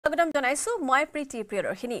স্বাগতম জনাইছো মই প্ৰীতি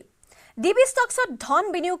প্ৰিয়দৰ্শিনী ডিবি ষ্টকছত ধন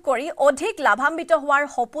বিনিয়োগ কৰি অধিক লাভান্বিত হোৱাৰ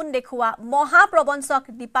সপোন দেখুৱা মহাপ্ৰবঞ্চক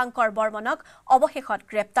দীপাংকৰ বৰ্মনক অৱশেষত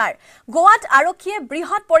গ্ৰেপ্তাৰ গোৱাত আৰক্ষীয়ে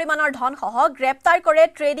বৃহৎ পৰিমাণৰ ধন সহ গ্ৰেপ্তাৰ কৰে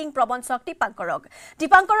ট্ৰেডিং প্ৰবঞ্চক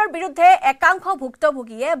দীপাংকৰৰ বিৰুদ্ধে একাংশ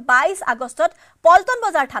ভুক্তভোগীয়ে 22 আগষ্টত পল্টন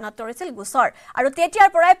বজাৰ থানাত তৰিছিল গোচৰ আৰু তেতিয়াৰ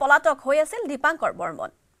পৰাই পলাতক হৈ আছিল দীপাংকৰ বৰ্মন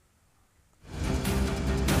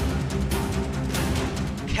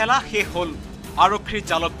খেলা শেষ হল আৰক্ষীৰ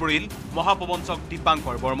জালত পৰিল মহাপ্ৰবঞ্চক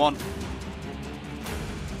দীপাংকৰ বৰ্মন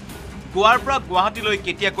গোৱাৰ পৰা গুৱাহাটীলৈ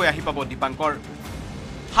কেতিয়াকৈ আহি পাব দীপাংকৰ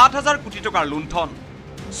 ৭,০০০ কোটি টকাৰ লুণ্ঠন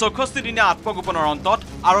 ৬৪ দিনীয়া আত্মগোপনৰ অন্তত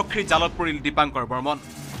আৰক্ষীৰ জালত পৰিল দীপাংকৰ বৰ্মন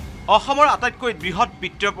অসমৰ আটাইতকৈ বৃহৎ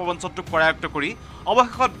বিত্তীয় প্ৰবঞ্চনটোক কৰায়ত্ব কৰি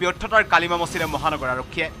অৱশেষত ব্যৰ্থতাৰ কালিমা মচিলে মহানগৰ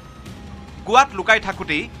আৰক্ষীয়ে গোৱাত লুকাই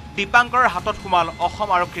থাকোঁতেই দীপাংকৰৰ হাতত সোমাল অসম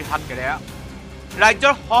আৰক্ষীৰ হাতকেৰেয়া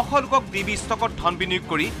ৰাজ্যৰ শ লোকক ডিবি ষ্টকত ধন বিনিয়োগ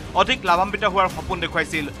কৰি অধিক লাভান্বিত হোৱাৰ সপোন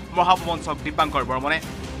দেখুৱাইছিল মহাপ্ৰবঞ্চক দীপাংকৰ বৰ্মনে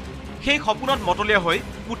সেই সপোনত মতলীয়া হৈ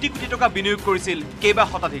কোটি কোটি টকা বিনিয়োগ কৰিছিল কেইবা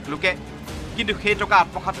শতাধিক লোকে কিন্তু সেই টকা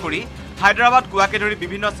আত্মসাৎ কৰি হায়দৰাবাদ গোৱাকে ধৰি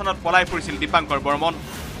বিভিন্ন স্থানত পলাই ফুৰিছিল দীপাংকৰ বৰ্মন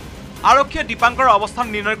আৰক্ষীয়ে দীপাংকৰৰ অৱস্থান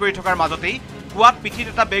নিৰ্ণয় কৰি থকাৰ মাজতেই গোৱাত পিঠিত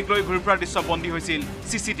এটা বেগ লৈ ঘূৰি ফুৰাৰ দৃশ্য বন্দী হৈছিল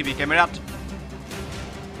চিচিটিভি কেমেৰাত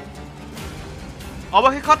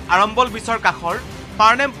অৱশেষত আৰম্বল বিচৰ কাষৰ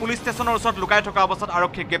পাৰনেম পুলিচ ষ্টেচনৰ ওচৰত লুকাই থকা অৱস্থাত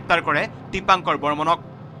আৰক্ষীয়ে গ্ৰেপ্তাৰ কৰে দীপাংকৰ বৰ্মনক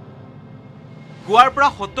গোৱাৰ পৰা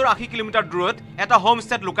 ৭০-৮০ কিলোমিটাৰ দূৰত এটা হোম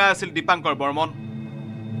ষ্টেত লুকাই আছিল দীপাংকৰ বৰ্মন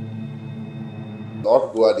নৰ্থ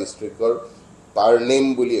গোৱা ডিষ্ট্ৰিক্টৰ পাৰনেম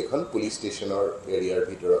বুলি এখন পুলিচ ষ্টেচনৰ এৰিয়াৰ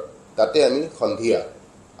ভিতৰত তাতে আমি সন্ধিয়া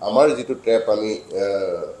আমাৰ যিটো ট্ৰেপ আমি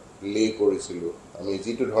লে কৰিছিলোঁ আমি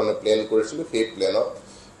যিটো ধৰণে প্লেন কৰিছিলোঁ সেই প্লেনত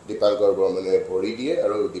দীপাংকৰ বৰ্মনে ভৰি দিয়ে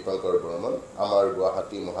আৰু দীপাংকৰ বৰ্মন আমাৰ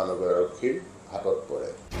গুৱাহাটী মহানগৰ আৰক্ষীৰ হাতত পৰে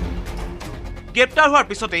গ্ৰেপ্তাৰ হোৱাৰ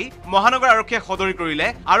পিছতেই মহানগৰ আৰক্ষীয়ে সদৰি কৰিলে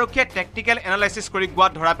আৰক্ষীয়ে টেকনিকেল এনালাইচিছ কৰি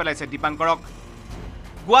গোৱাত ধৰা পেলাইছে দীপাংকৰক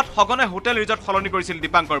গোৱাত সঘনে হোটেল ৰিজৰ্ট সলনি কৰিছিল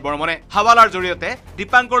দীপাংকৰ বৰ্মনে হাৱালাৰ জৰিয়তে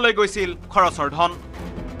দীপাংকৰলৈ গৈছিল খৰচৰ ধন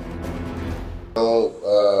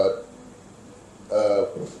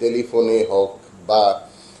টেলিফোনে হওক বা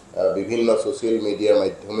বিভিন্ন ছ'চিয়েল মিডিয়াৰ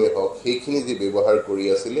মাধ্যমে হওক সেইখিনি যি ব্যৱহাৰ কৰি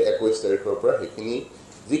আছিলে 21 তাৰিখৰ পৰা সেইখিনি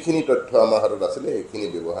যিখিনি তথ্য আমাৰ হাতত আছিলে সেইখিনি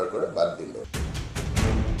ব্যৱহাৰ কৰে বাদ দিলে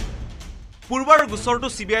পূৰ্বৰ গোচৰটো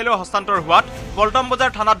চিবিআইলৈ হস্তান্তৰ হোৱাত পল্টন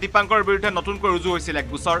বজাৰ থানাত দীপাংকৰৰ বিৰুদ্ধে নতুনকৈ ৰুজু হৈছিল এক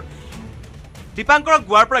গোচৰ দীপাংকৰক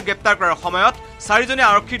গোৱাৰ পৰা গ্ৰেপ্তাৰ কৰাৰ সময়ত 4জনীয়া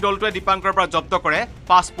আৰক্ষীৰ দলটোৱে দীপাংকৰৰ পৰা জব্দ কৰে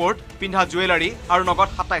পাছপোৰ্ট পিন্ধা জুৱেলাৰী আৰু নগদ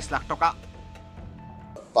 27 লাখ টকা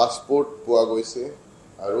পাছপোৰ্ট পোৱা গৈছে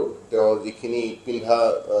আৰু তেওঁ যিখিনি পিন্ধা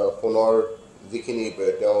ফোনৰ যিখিনি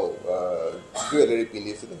তেওঁ জুৱেলাৰী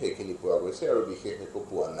পিন্ধিছিলে সেইখিনি পোৱা গৈছে আৰু বিশেষ একো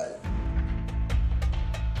পোৱা নাই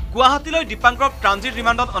গুৱাহাটীলৈ দীপাংকৰক ট্ৰানজিট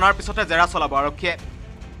ৰিমাণ্ডত অনাৰ পিছতে জেৰা চলাব আৰক্ষীয়ে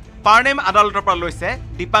পাৰনেম আদালতৰ পৰা লৈছে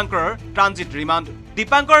দীপাংকৰৰ ট্ৰানজিট ৰিমাণ্ড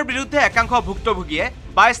দীপাংকৰৰ বিৰুদ্ধে একাংশ ভুক্তভোগীয়ে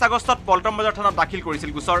 22 আগষ্টত পল্টন বজাৰ থানাত দাখিল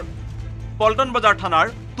কৰিছিল গোচৰ পল্টন বজাৰ থানাৰ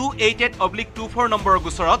 288/24 নম্বৰৰ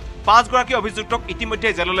গোচৰত 5 গৰাকী অভিযুক্তক ইতিমধ্যে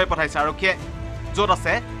জেললৈ পঠাইছে আৰক্ষীয়ে য'ত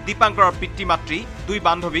আছে দীপাংকৰৰ পিতৃ মাতৃ 2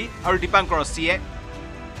 বান্ধৱী আৰু দীপাংকৰৰ চিএ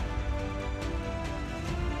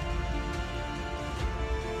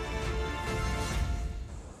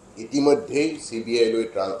ইতিমধ্যেই চিবিআইলৈ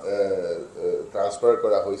ট্ৰান্সফাৰ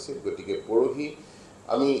কৰা হৈছে গতিকে পৰহি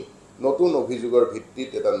আমি নতুন অভিযোগৰ ভিত্তিত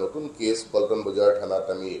এটা নতুন কেছ পল্টন বজাৰ থানাত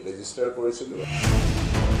আমি ৰেজিষ্টাৰ কৰিছিলোঁ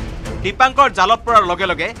দীপাংকৰ জালত পৰাৰ লগে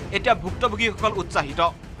লগে এতিয়া ভুক্তভোগীসকল উৎসাহিত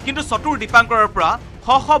কিন্তু চতুৰ দীপাংকৰৰ পৰা শ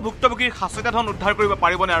ভুক্তভোগীৰ সাঁচতীয়া ধন উদ্ধাৰ কৰিব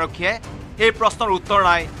পাৰিবনে আৰক্ষীয়ে এই প্ৰশ্নৰ উত্তৰ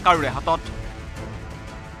নাই কাৰোৰে হাতত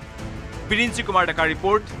বিৰিঞ্চি কুমাৰ ডেকাৰ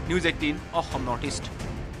report news 18 Assam north east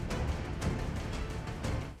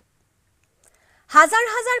হাজাৰ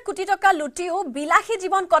হাজাৰ কোটি টকা লুটিও বিলাসী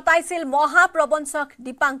জীৱন কটাইছিল মহাপ্ৰবঞ্চক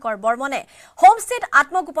দীপাংকৰ বৰ্মনে হোমষ্টেত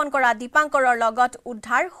আত্মগোপন কৰা দীপাংকৰৰ লগত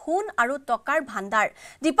উদ্ধাৰ সোণ আৰু টকাৰ ভাণ্ডাৰ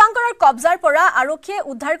দীপাংকৰৰ কব্জাৰ পৰা আৰক্ষীয়ে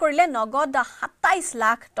উদ্ধাৰ কৰিলে নগদ 27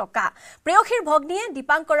 লাখ টকা প্ৰেয়সীৰ ভগ্নীয়ে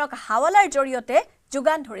দীপাংকৰক হাৱালাৰ জৰিয়তে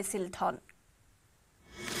যোগান ধৰিছিল ধন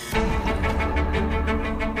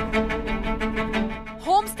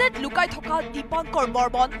হোমষ্টেত লুকাই থকা দীপাংকৰ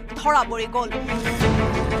বৰ্মন ধৰা পৰি গ'ল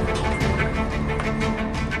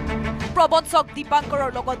প্ৰবঞ্চক দীপাংকৰৰ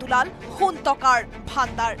লগত ওলাল সোণ টকাৰ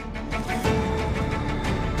ভাণ্ডাৰ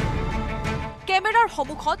কেমেৰাৰ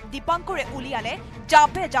সন্মুখত দীপাংকৰে উলিয়ালে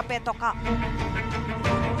জাপে জাপে টকা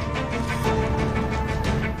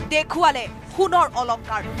দেখুৱালে সোণৰ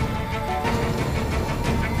অলংকাৰ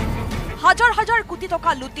হাজাৰ হাজাৰ কোটি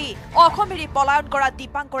টকা লুটি অসমেৰি পলায়ন কৰা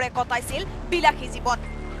দীপাংকৰে কটাইছিল বিলাসী জীৱন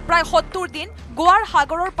প্ৰায় 70 দিন গোৱাৰ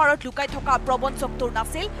সাগৰৰ পাৰত লুকাই থকা প্ৰবঞ্চকটোৰ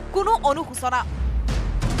নাছিল কোনো অনুসূচনা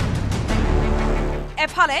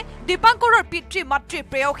এফালে দীপাঙ্কৰৰ পিতৃ মাতৃ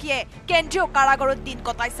প্ৰেয়সীয়ে কেন্দ্ৰীয় কাৰাগাৰত দিন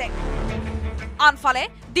কটাইছে আনফালে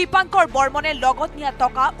দীপাঙ্কৰ বৰ্মনে লগত নিয়া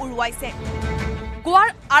টকা উৰুৱাইছে গোৱাৰ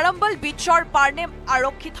আৰম্বল বিচৰ পাৰনেম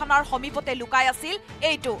আৰক্ষী থানাৰ সমীপতে লুকাই আছিল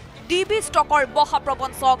এইটো ডিবি ষ্টকৰ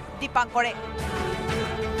মহাপ্ৰবঞ্চক দীপাঙ্কৰে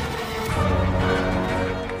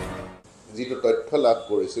যিটো তথ্য লাভ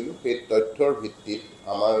কৰিছিলোঁ সেই তথ্যৰ ভিত্তিত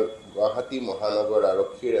আমাৰ গুৱাহাটী মহানগৰ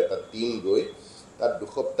আৰক্ষীৰ এটা টীম গৈ তাত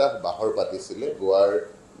 2 সপ্তাহ বাহৰ পাতিছিলে গোৱাৰ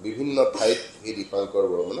বিভিন্ন ঠাইত এই দীপাঙ্কৰ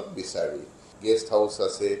বৰ্মনক বিচাৰি গেষ্ট হাউচ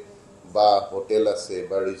আছে বা হোটেল আছে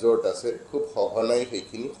বা ৰিজৰ্ট আছে খুব সঘনাই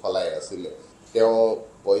সেইখিনি খলাই আছিলে তেওঁ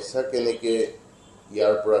পইচা কেনেকৈ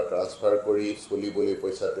ইয়াৰ পৰা ট্ৰান্সফাৰ কৰি চলিবলৈ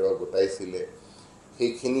পইচা তেওঁ গোটাইছিলে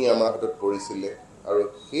সেইখিনি আমাৰ হাতত কৰিছিলে আৰু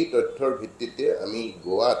সেই তথ্যৰ ভিত্তিতে আমি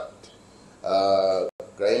গোৱাত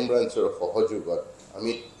ক্ৰাইম ব্ৰাঞ্চৰ সহযোগত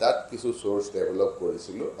আমি তাত কিছু সোৰ্স ডেভেলপ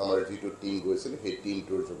কৰিছিলোঁ আমাৰ যিটো টিম গৈছিল সেই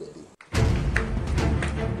টিমটোৰ যোগেদি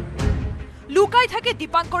লুকাই থাকে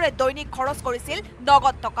দীপাঙ্কৰে দৈনিক খৰচ কৰিছিল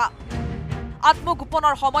নগদ টকা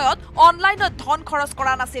আত্মগোপনৰ সময়ত অনলাইনত ধন খৰচ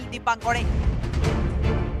কৰা নাছিল দীপাঙ্কৰে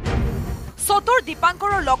চতুৰ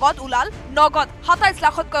দীপাঙ্কৰৰ লগত উলাল নগদ 27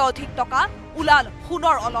 লাখতকৈ অধিক টকা উলাল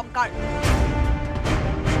সোণৰ অলংকাৰ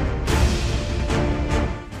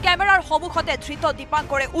কেমেৰাৰ সন্মুখতে ধৃত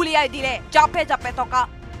দীপাঙ্কৰে উলিয়াই দিলে জাপে জাপে টকা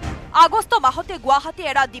আগষ্ট মাহতে গুৱাহাটী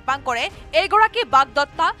এৰা দীপাঙ্কৰে এগৰাকী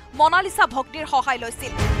বাগদত্তা মনালিসা ভক্তিৰ সহায়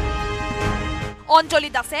লৈছিল অঞ্জলি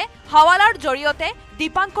দাসে হাৱালাৰ জৰিয়তে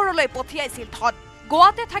দীপাঙ্কৰলৈ পঠিয়াইছিল ধন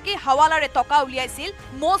গোৱাতে থাকি হাৱালাৰে টকা উলিয়াইছিল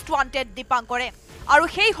মোষ্ট ওয়ান্টেড দীপাঙ্কৰে আৰু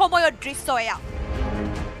সেই সময়ৰ দৃশ্য এয়া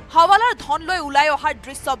হাৱালাৰ ধন লৈ উলাই অহাৰ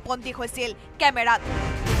দৃশ্য বন্দী হৈছিল কেমেৰাত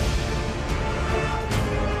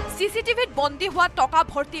সিসিটিভিত বন্দী হোৱা টকা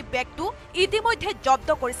ভৰ্তি বেগটো ইতিমধ্যে জব্দ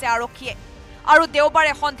কৰিছে আৰক্ষীয়ে আৰু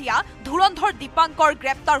দেওবাৰে সন্ধিয়া ধুৰন্ধৰ দীপাঙ্কৰ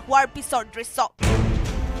গ্ৰেপ্তাৰ হোৱাৰ পিছৰ দৃশ্য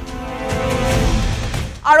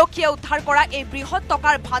আৰক্ষীয়ে উদ্ধাৰ কৰা এই বৃহৎ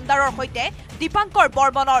টকাৰ ভাণ্ডাৰৰ সৈতে দীপাঙ্কৰ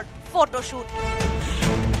বৰ্মনৰ ফটোশ্বুট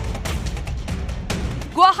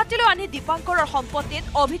গুৱাহাটীলৈ আনি দীপাঙ্কৰৰ সম্পত্তিত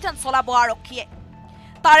অভিযান চলাব আৰক্ষীয়ে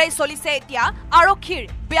তাৰে চলিছে এতিয়া আৰক্ষীৰ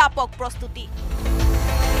ব্যাপক প্ৰস্তুতি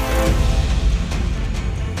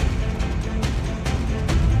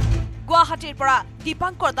গুৱাহাটীৰ পৰা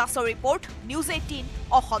দীপাঙ্কৰ দাসৰ report news 18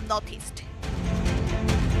 Assam north east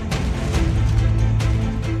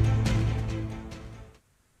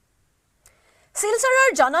শিলচৰৰ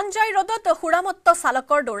জনঞ্জয় ৰোডত হুৰামত্ত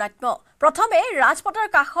চালকৰ দৌৰাত্ম্য প্ৰথমে ৰাজপথৰ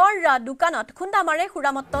কাষৰ দোকানত খুন্দা মাৰে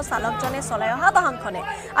হুৰামত্ত চালকজনে চলাই অহা বাহনখনে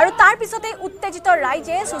আৰু তাৰ পিছতে উত্তেজিত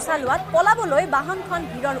ৰাইজে সুচালুৱাত পলাবলৈ বাহনখন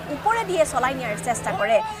ভিৰৰ ওপৰে দিয়ে চলাই নিয়াৰ চেষ্টা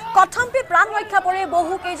কৰে কথম্পি প্ৰাণ ৰক্ষা পৰে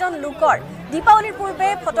বহু কেইজন লোকৰ দীপাৱলীৰ পূৰ্বে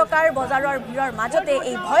ফটকাৰ বজাৰৰ ভিৰৰ মাজতে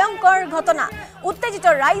এই ভয়ংকৰ ঘটনা উত্তেজিত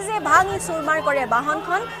ৰাইজে ভাঙি চুৰমাৰ কৰে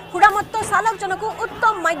বাহনখন হুৰামত্ত চালকজনকো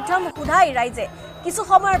উত্তম মাধ্যম সুধাই ৰাইজে কিছু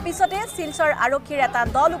সময়ৰ পিছতে শিলচৰ আৰক্ষীৰ এটা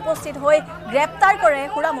দল উপস্থিত হৈ গ্ৰেপ্তাৰ কৰে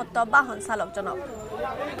হুৰামত্ত বাহন চালকজনক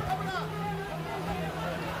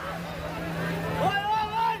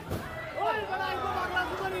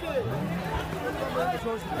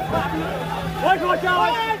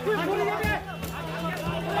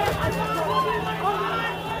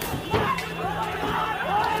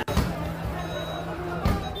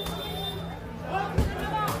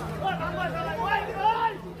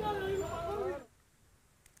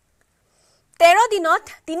দিনত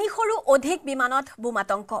 300ৰো অধিক বিমানত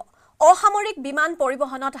বোমাতংক অসামৰিক বিমান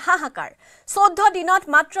পৰিবহনত হাহাকাৰ 14 দিনত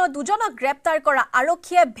মাত্ৰ 2জনক গ্ৰেপ্তাৰ কৰা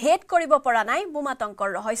আৰক্ষীয়ে ভেদ কৰিব পৰা নাই বোমাতংকৰ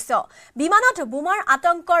ৰহস্য বিমানত বোমাৰ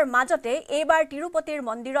আতংকৰ মাজতে এইবাৰ তিৰুপতিৰ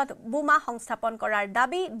মন্দিৰত বোমা সংস্থাপন কৰাৰ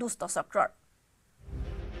দাবী দুষ্ট চক্ৰৰ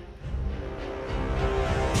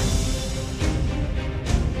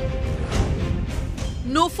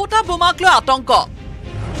নুফুটা বোমাক লৈ আতংক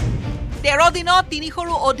 13 দিনত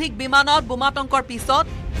 300ৰো অধিক বিমানত বোমাতংকৰ পিছত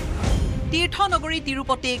তীৰ্থনগৰী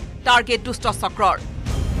তিৰুপতিক টাৰ্গেট দুষ্ট চক্ৰৰ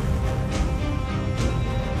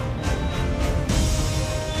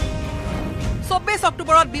 24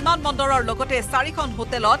 অক্টোবৰত বিমানবন্দৰৰ লগতে 4খন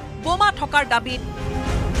হোটেলত বোমা থকাৰ দাবীত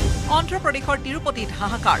অন্ধ্ৰপ্ৰদেশৰ তিৰুপতিত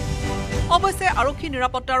হাহাকাৰ অৱশ্যে আৰক্ষী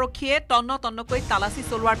নিৰাপত্তাৰক্ষীয়ে তন্নতন্নকৈ তালাচী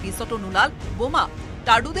চলোৱাৰ পিছতো নুলাল বোমা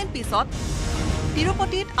তাৰ দুদিন পিছত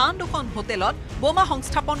তিৰুপতিত আন দুখন হোটেলত বোমা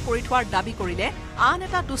সংস্থাপন কৰি থোৱাৰ দাবী কৰিলে আন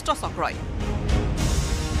এটা দুষ্ট চক্ৰই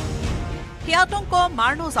সেই আতংক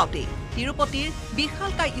মাৰ নযাওঁতে তিৰুপতিৰ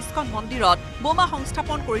বিশালকায় ইস্কন মন্দিৰত বোমা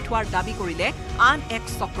সংস্থাপন কৰি থোৱাৰ দাবী কৰিলে আন এক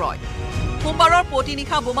চক্ৰই সোমবাৰৰ পুৱতি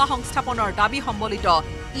নিশা বোমা সংস্থাপনৰ দাবী সম্বলিত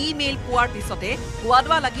ইমেইল পোৱাৰ পিছতে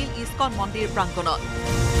ৱাদৱা লাগিল ইস্কন মন্দিৰ প্ৰাংগণত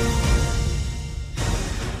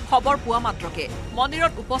খবৰ পোৱা মাত্ৰকে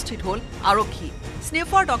মন্দিৰত উপস্থিত হ'ল আৰক্ষী।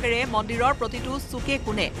 স্নিফাৰ ডগেৰে মন্দিৰৰ প্ৰতিটো চুকে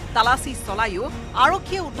কোণে তালাচী চলায়ো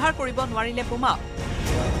আৰক্ষীয়ে উদ্ধাৰ কৰিব নোৱাৰিলে বোমা।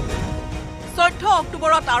 14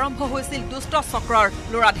 অক্টোবৰত আৰম্ভ হৈছিল দুষ্ট চক্ৰৰ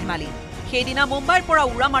লৰা ধেমালি। সেইদিনা মুম্বাইৰ পৰা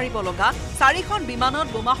উৰা মাৰিব লগা 4খন বিমানত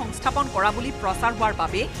বোমা সংস্থাপন কৰা বুলি প্ৰচাৰ হোৱাৰ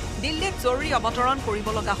বাবে দিল্লীত জৰুৰী অৱতৰণ কৰিব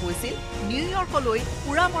লগা হৈছিল নিউয়ৰ্কলৈ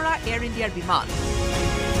উৰা মৰা এয়াৰ ইণ্ডিয়াৰ বিমান।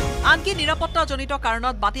 আনকি নিৰাপত্তাজনিত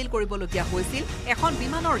কাৰণত বাতিল কৰিবলগীয়া হৈছিল এখন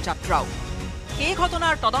বিমানৰ যাত্ৰাও। এই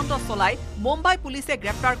ঘটনাৰ তদন্ত চলাই মুম্বাই পুলিচে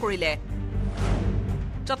গ্ৰেপ্তাৰ কৰিলে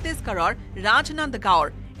ছত্তীশগড়ৰ ৰাজনন্দগাঁৱৰ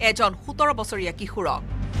এজন 17 বছৰীয়া কিশোৰক।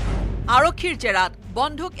 আৰক্ষীৰ জেৰাত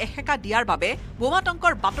বন্ধুক এসেকা দিয়াৰ বাবে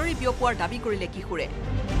বোমাতংকৰ বাতৰি বিয়পোৱাৰ দাবী কৰিলে কিশোৰে।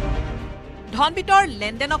 ধনবিতৰ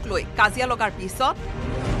লেনদেনক লৈ কাজিয়া লগাৰ পিছত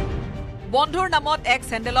বন্ধুৰ নামত এক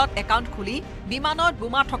চেণ্ডেলত একাউণ্ট খুলি বিমানত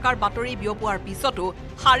বোমা থকাৰ বাতৰি বিয়পোৱাৰ পিছতো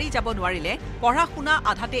সাৰি যাব নোৱাৰিলে পঢ়া শুনা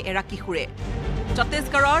আধাতে এৰা কিশোৰে।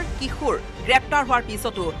 ছত্তীশগড়ৰ কিশোৰ গ্ৰেপ্তাৰ হোৱাৰ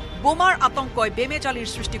পিছতো বোমাৰ আতংকই বেমেজালিৰ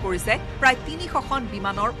সৃষ্টি কৰিছে প্ৰায় 300খন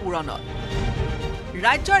বিমানৰ উৰণত।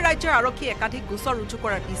 ৰাজ্যৰ আৰক্ষী একাধিক গোচৰ ৰুজু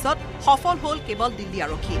কৰাৰ পিছত সফল হ'ল কেৱল দিল্লী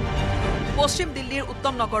আৰক্ষী। পশ্চিম দিল্লীৰ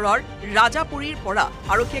উত্তম নগৰৰ ৰাজাপুৰীৰ পৰা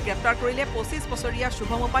আৰক্ষীয়ে গ্ৰেপ্তাৰ কৰিলে 25 বছৰীয়া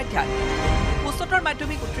শুভম উপাধ্যায়। উচ্চতৰ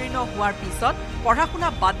মাধ্যমিক উত্তীৰ্ণ হোৱাৰ পিছত পঢ়া শুনা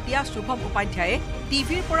বাদ দিয়া শুভম উপাধ্যায়ে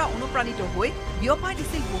টিভিৰ পৰা অনুপ্ৰাণিত হৈ বিয়পাই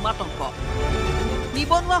দিছিল বোমাতংক।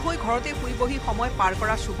 নিবনুৱা হৈ ঘৰতে শুই বহি সময় পাৰ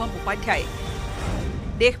কৰা শুভম উপাধ্যায়ে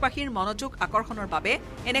দেশবাসীৰ মনোযোগ আকৰ্ষণৰ বাবে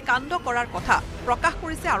এনে কাণ্ড কৰাৰ কথা প্ৰকাশ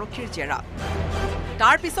কৰিছে আৰক্ষীৰ জেৰাত।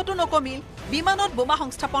 তাৰ পিছতো নকমিল বিমানত বোমা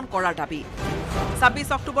সংস্থাপন কৰাৰ দাবী।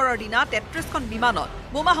 26 অক্টোবৰৰ দিনা 33খন বিমানত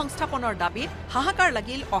বোমা সংস্থাপনৰ দাবীত হাহাকাৰ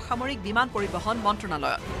লাগিল অসামৰিক বিমান পৰিবহণ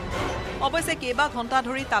মন্ত্ৰণালয়ত। অৱশ্যে কেইবা ঘণ্টা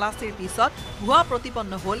ধৰি তালাচীৰ পিছত ভুৱা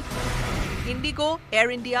প্ৰতিপন্ন হ'ল ইণ্ডিগো, এয়াৰ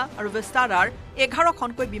ইণ্ডিয়া আৰু ভিস্তাৰাৰ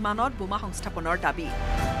 11খনকৈ বিমানত বোমা সংস্থাপনৰ দাবী।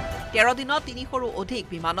 13 দিনত 300ৰো অধিক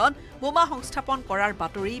বিমানত বোমা সংস্থাপন কৰাৰ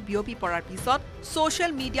বাতৰি বিয়পি পৰাৰ পিছত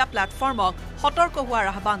ছ'চিয়েল মিডিয়া প্লেটফৰ্মক সতৰ্ক হোৱাৰ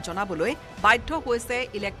আহ্বান জনাবলৈ বাধ্য হৈছে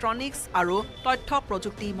ইলেক্ট্ৰনিক্স আৰু তথ্য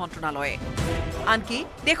প্ৰযুক্তি মন্ত্ৰণালয়ে। আনকি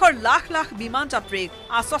দেশৰ লাখ লাখ বিমান যাত্ৰীক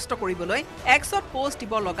আশ্বস্ত কৰিবলৈ এক্সত পোষ্ট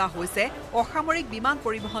দিব লগা হৈছে অসামৰিক বিমান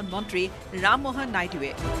পৰিবহণ মন্ত্ৰী ৰামমোহন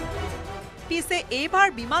নাইডুৱে। পিছে এইবাৰ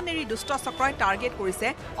বিমান এৰি দুষ্ট চক্ৰই টাৰ্গেট কৰিছে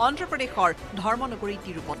অন্ধ্ৰপ্ৰদেশৰ ধৰ্মনগৰী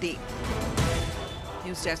Tirupati.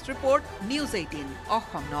 News Desk Report, News18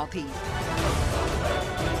 Assam Northeast.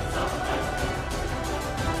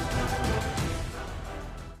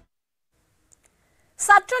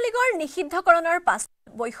 ছাত্ৰলীগৰ নিষিদ্ধকৰণৰ পাছত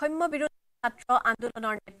বৈষম্য বিৰোধী ছাত্ৰ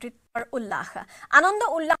আন্দোলনৰ নেতৃত্বৰ উল্লাস। আনন্দ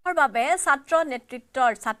উল্লাসৰ বাবে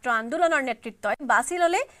ছাত্ৰ আন্দোলনৰ নেতৃত্বই বাছি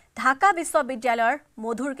ললে ঢাকা বিশ্ববিদ্যালয়ৰ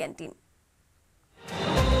মধুৰ কেণ্টিন।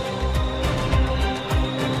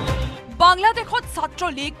 বাংলাদেশত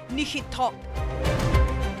ছাত্ৰলীগ নিষিদ্ধ।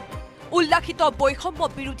 উল্লাসিত বৈষম্য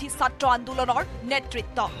বিৰোধী ছাত্ৰ আন্দোলনৰ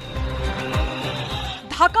নেতৃত্ব।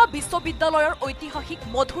 ঢাকা বিশ্ববিদ্যালয়ৰ ঐতিহাসিক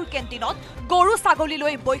মধুৰ কেণ্টিনত গৰু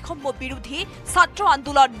ছাগলীলৈ বৈষম্য বিৰোধী ছাত্ৰ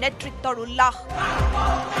আন্দোলন নেতৃত্বৰ উল্লাস।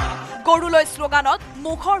 গৰুলৈ শ্লোগানত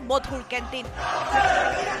মুখৰ মধুৰ কেণ্টিন।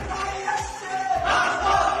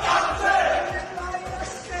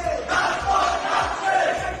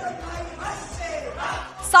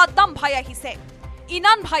 সাদ্দাম ভাই আহিছে,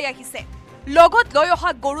 ইনান ভাই আহিছে। লগত লৈ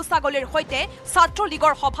অহা গৰু ছাগলীৰ সৈতে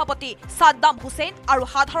ছাত্ৰলীগৰ সভাপতি সাদ্দাম হুছেইন আৰু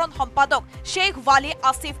সাধাৰণ সম্পাদক শ্বেখ ৱালি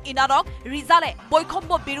আসিফ ইনানক ৰিজালে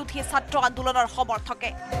বৈষম্য বিৰোধী ছাত্ৰ আন্দোলনৰ সমৰ্থকে।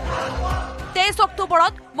 23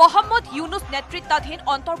 অক্টোবৰত মহম্মদ ইউনুছ নেতৃত্বাধীন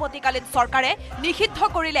অন্তৰ্বৰ্তীকালীন চৰকাৰে নিষিদ্ধ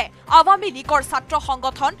কৰিলে আৱামী লীগৰ ছাত্ৰ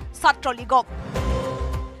সংগঠন ছাত্ৰলীগক।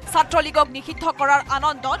 ছাত্ৰলীগক নিষিদ্ধ কৰাৰ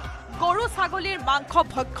আনন্দত গৰু ছাগলীৰ মাংস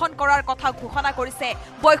ভক্ষণ কৰাৰ কথা ঘোষণা কৰিছে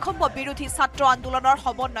বৈষম্য বিৰোধী ছাত্ৰ আন্দোলনৰ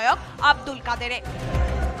সমন্বয়ক আব্দুল কাদেৰে।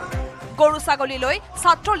 গৰু ছাগলীলৈ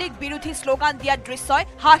ছাত্ৰলীগ বিৰোধী শ্লোগান দিয়াৰ দৃশ্যই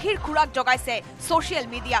হাঁহিৰ খোৰাক জগাইছে ছ'চিয়েল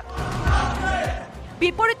মিডিয়াত।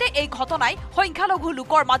 বিপৰীতে এই ঘটনাই সংখ্যালঘু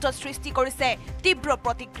লোকৰ মাজত সৃষ্টি কৰিছে তীব্ৰ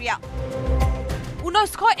প্ৰতিক্ৰিয়া।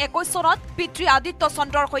 1921 চনত পিতৃ আদিত্য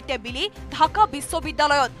চন্দ্ৰৰ সৈতে মিলি ঢাকা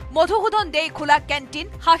বিশ্ববিদ্যালয়ত মধুসূদন দেই খোলা কেণ্টিন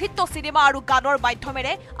সাহিত্য চিনেমা আৰু গানৰ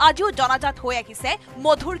মাধ্যমেৰে আজিও জনাজাত হৈ আহিছে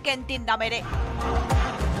মধুৰ কেণ্টিন নামেৰে।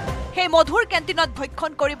 সেই মধুৰ কেণ্টিনত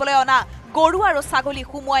ভক্ষণ কৰিবলৈ অনা গৰু আৰু ছাগলী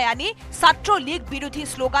সুমুৱাই আনি ছাত্ৰলীগ বিৰোধী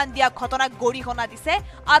শ্লোগান দিয়া ঘটনাক গৰিহণা দিছে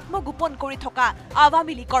আত্মগোপন কৰি থকা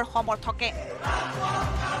আৱামী লীগৰ সমৰ্থকে।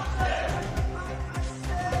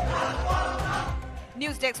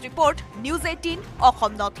 News Desk Report, News18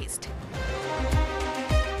 Assam Northeast.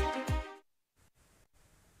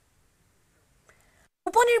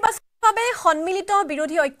 উপনিৰ্বাচন বাবে সন্মিলিত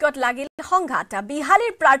বিৰোধী ঐক্যত লাগিল সংঘাত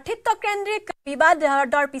বিহালীৰ প্ৰাৰ্থিত্ব কেন্দ্ৰিক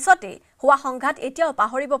বিবাদৰ পিছতে হোৱা সংঘাত এতিয়াও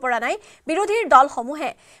পাহৰিব পৰা নাই বিৰোধীৰ দলসমূহে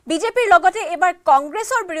বিজেপিৰ লগতে এবাৰ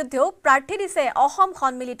কংগ্ৰেছৰ বিৰুদ্ধেও প্ৰাৰ্থী দিছে অসম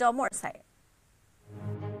সন্মিলিত মৰ্চাই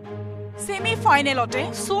সেমি ফাইনেলতে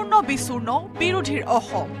চূৰ্ণ বিচূৰ্ণ বিৰোধীৰ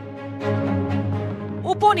অসম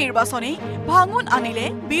উপনিৰ্বাচনে ভাঙন আনিলে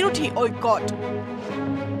বিৰোধী ঐক্যত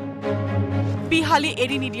বিহালী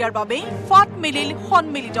এৰি নিদিয়াৰ বাবে ফাট মেলিল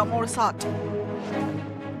সন্মিলিত মৰ্চাত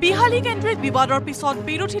বিহালী কেন্দ্ৰিক বিবাদৰ পিছত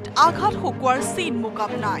বিৰোধীত আঘাত শুকুৱাৰ চিন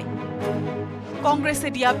মুকাম নাই কংগ্ৰেছে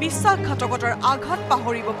দিয়া বিশ্বাসঘাতকতাৰ আঘাত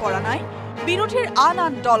পাহৰিব পৰা নাই বিৰোধীৰ আন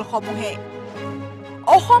আন দলসমূহে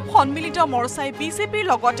অসম সন্মিলিত মৰ্চাই বিজেপিৰ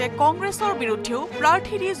লগতে কংগ্ৰেছৰ বিৰুদ্ধেও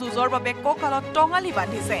প্ৰাৰ্থী দি যুঁজৰ বাবে কঁকালত টঙালি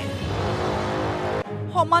বান্ধিছে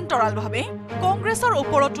সমান্তৰালভাৱে কংগ্ৰেছৰ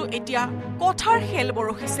ওপৰতো এতিয়া কথাৰ খেল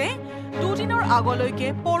বৰষিছে দুদিনৰ আগলৈকে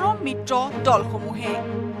পৰম মিত্ৰ দলসমূহে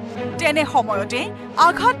তেনে সময়তে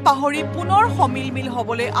আঘাত পাহৰি পুনৰ সমিলমিল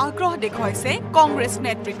হ'বলৈ আগ্ৰহ দেখুৱাইছে কংগ্ৰেছ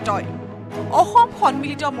নেতৃত্বই অসম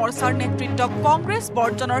সন্মিলিত মৰ্চাৰ নেতৃত্বক কংগ্ৰেছ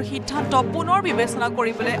বৰ্জনৰ সিদ্ধান্ত পুনৰ বিবেচনা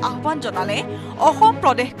কৰিবলৈ আহ্বান জনালে অসম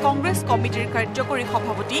প্ৰদেশ কংগ্ৰেছ কমিটিৰ কাৰ্যকৰী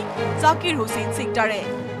সভাপতি জাকিৰ হুছেইন সিকদাৰে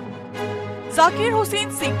জাকিৰ হুছেইন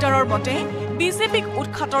সিকদাৰৰ মতে বিজেপিক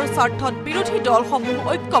উৎখাতৰ স্বাৰ্থত বিৰোধী দলসমূহ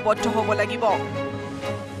ঐক্যবদ্ধ হ'ব লাগিব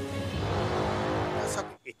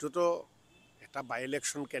এটোতো এটা বাই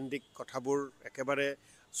ইলেকশ্যন কেন্দ্ৰিক কথাবোৰ একেবাৰে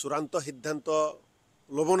চূড়ান্ত সিদ্ধান্ত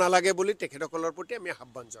ল'ব নালাগে বুলি তেখেতসকলৰ প্ৰতি আমি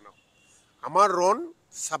আহ্বান জনাওঁ আমাৰ ৰণ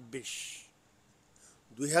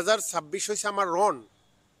 2026 হৈছে আমাৰ ৰণ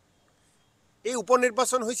এই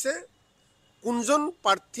উপনিৰ্বাচন হৈছে কোনজন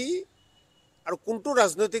প্ৰাৰ্থী আৰু কোনটো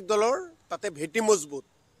ৰাজনৈতিক দলৰ তাতে ভেটি মজবুত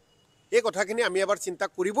এই কথাখিনি আমি এবাৰ চিন্তা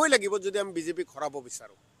কৰিবই লাগিব যদি আমি বিজেপি খৰাব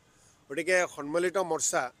বিচাৰোঁ গতিকে সন্মিলিত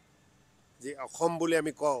মৰ্চা যে অসম বুলি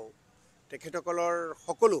আমি কওঁ তেখেতসকলৰ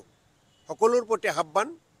সকলোৰ প্ৰতি আহ্বান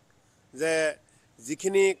যে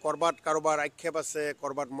যিখিনি কৰবাত কাৰোবাৰ আক্ষেপ আছে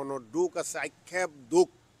কৰবাত মনৰ দুখ আছে আক্ষেপ দুখ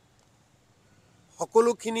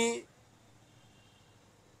সকলোখিনি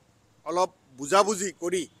অলপ বুজাবুজি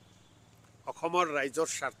কৰি অসমৰ ৰাইজৰ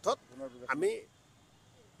স্বাৰ্থত আমি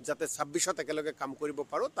যাতে 26ত একেলগে কাম কৰিব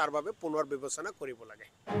পাৰোঁ তাৰ বাবে পুনৰ বিবেচনা কৰিব লাগে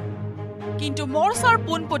কিন্তু মৰ্চাৰ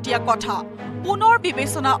পোনপটীয়া কথা পুনৰ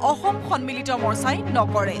বিবেচনা অসম সন্মিলিত মৰ্চাই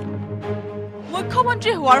নকৰে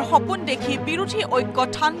মুখ্যমন্ত্ৰী হোৱাৰ সপোন দেখি বিৰোধী ঐক্য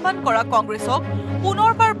ঠানবান কৰা কংগ্ৰেছক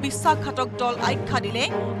পুনৰবাৰ বিশ্বাসঘাতক দল আখ্যা দিলে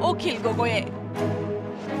অখিল গগৈয়ে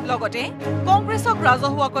লগতে কংগ্ৰেছক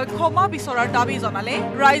ৰাজহুৱাকৈ ক্ষমা বিচৰাৰ দাবী জনালে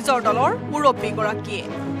ৰাইজৰ দলৰ মুৰব্বীগৰাকীয়ে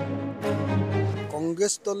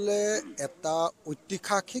কংগ্ৰেছ দলে এটা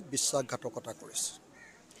ঐতিহাসিক বিশ্বাসঘাতকতা কৰিছে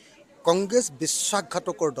কংগ্ৰেছ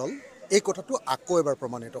বিশ্বাসঘাতকৰ দল এই কথাটো আকৌ এবাৰ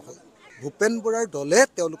প্ৰমাণিত হ'ল ভূপেন বৰাৰ দলে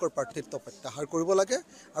তেওঁলোকৰ প্ৰাৰ্থিত্ব প্ৰত্যাহাৰ কৰিব লাগে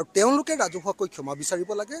আৰু তেওঁলোকে ৰাজহুৱাকৈ ক্ষমা বিচাৰিব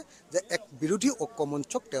লাগে যে এক বিৰোধী ঐক্য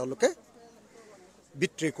মঞ্চক তেওঁলোকে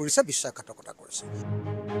বিত্ৰী কৰিছে বিশ্বাসঘাতকতা কৰিছে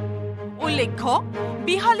উল্লেখ্য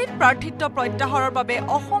বিহালীত প্ৰাৰ্থিত্ব প্ৰত্যাহাৰৰ বাবে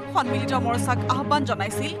অসম সন্মিলিত মৰ্চাক আহ্বান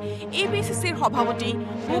জনাইছিল এবিচিচিৰ সভাপতি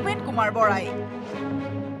ভূপেন কুমাৰ বৰাই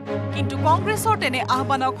কিন্তু কংগ্ৰেছৰ তেনে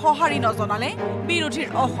আহ্বানক সঁহাৰি নজনালে বিৰোধীৰ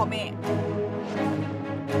অসমে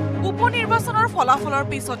উপনিৰ্বাচনৰ ফলাফলৰ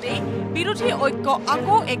পিছতে বিৰোধী ঐক্য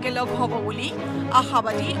আকৌ একেলগ হ'ব বুলি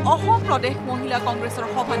আশাবাদী অসম প্ৰদেশ মহিলা কংগ্ৰেছৰ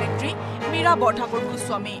সভানেত্ৰী মীৰা বৰঠাকুৰ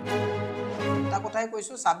গোস্বামী এটা কথাই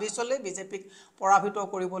কৈছোঁ 26লৈ বিজেপিক পৰাভূত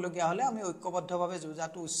কৰিবলগীয়া হ'লে আমি ঐক্যবদ্ধভাৱে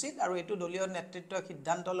যুঁজাটো উচিত আৰু এইটো দলীয় নেতৃত্বই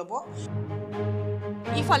সিদ্ধান্ত ল'ব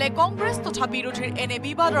ইফালে কংগ্ৰেছ তথা বিৰোধীৰ এনে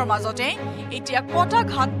বিবাদৰ মাজতে এতিয়া কটা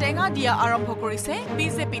ঘাট টেঙা দিয়া আৰম্ভ কৰিছে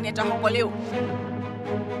বিজেপি নেতাসকলেও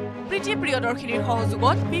প্ৰীতি প্ৰিয়দৰ্শিনীৰ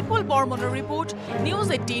সহযোগত বিপুল বৰ্মনৰ report news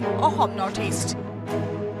 18 Assam north east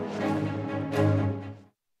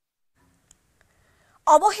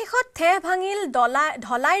অৱশেষত ঠেহ ভাঙিল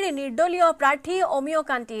ধলাইৰ নিৰ্দলীয় প্ৰাৰ্থী অমিয়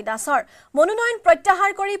কান্তি দাসৰ মনোনয়ন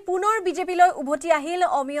প্ৰত্যাহাৰ কৰি পুনৰ বিজেপিলৈ উভতি আহিল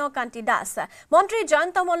অমিয় কান্তি দাস মন্ত্ৰী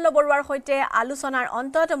জয়ন্ত মল্ল বৰুৱাৰ সৈতে আলোচনাৰ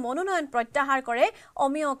অন্তত মনোনয়ন প্ৰত্যাহাৰ কৰে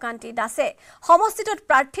অমিয় কান্তি দাসে সমষ্টিটোত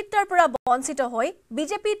প্ৰাৰ্থিত্বৰ পৰা বঞ্চিত হৈ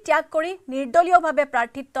বিজেপি ত্যাগ কৰি নিৰ্দলীয়ভাৱে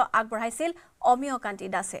প্ৰাৰ্থিত্ব আগবঢ়াইছিল অমিয় কান্তি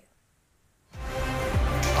দাসে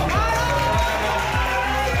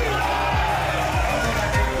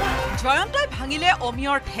জয়ন্তই ভাঙিলে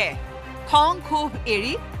অমিয়ৰ ঠেহ খং ক্ষোভ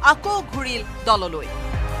এৰি আকৌ ঘূৰিল দললৈ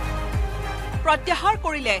প্ৰত্যাহাৰ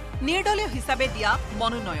কৰিলে নিৰ্দলীয় হিচাপে দিয়া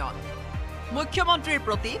মনোনয়ন মুখ্যমন্ত্ৰীৰ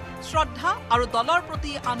প্ৰতি শ্ৰদ্ধা আৰু দলৰ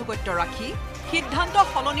প্ৰতি আনুগত্য ৰাখি সিদ্ধান্ত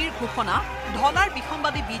সলনিৰ ঘোষণা ধলাৰ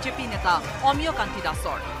বিসম্বাদী বিজেপি নেতা অমিয় কান্তি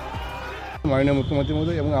দাসৰ মাননীয় মুখ্যমন্ত্ৰী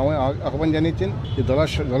মহোদয় এবং আমাৰ আহ্বান জানিয়েছেন যে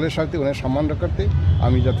দলেৰ স্বাৰ্থে ওনাৰ সম্মান ৰক্ষাৰ্থে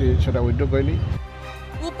আমি যাতে সেটা উদ্যোগ কৰিনি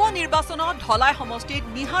উপ-নিৰ্বাচনত ধলাই সমষ্টিত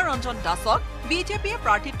নিহাৰ ৰঞ্জন দাসক বিজেপিয়ে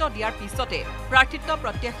প্ৰাৰ্থিত্ব দিয়াৰ পিছতে প্ৰাৰ্থিত্ব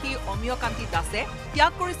প্ৰত্যাশী অমিয়কান্তি দাসে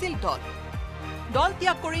ত্যাগ কৰিছিল দল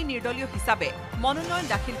ত্যাগ কৰি নিৰ্দলীয় হিচাপে মনোনয়ন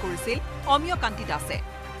দাখিল কৰিছিল অমিয়কান্তি দাসে।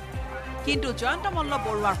 কিন্তু জয়ন্ত মল্ল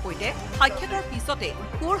বৰুৱাৰ সৈতে সাক্ষাতৰ পিছতে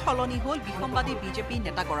কোৰ সলনি হ'ল বিসম্বাদী বিজেপি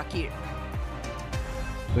নেতাগৰাকীৰ।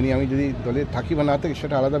 উনি আমি যদি দলে থাকি বা না থাকি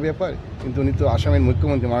সেটা আলাদা ব্যাপার, কিন্তু উনি তো আসামের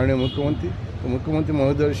মুখ্যমন্ত্রী, মাননীয় মুখ্যমন্ত্রী। তো মুখ্যমন্ত্রী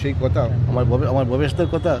মহোদয়ের সেই কথা, আমার ভবিষ্যতের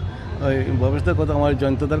কথা, আমার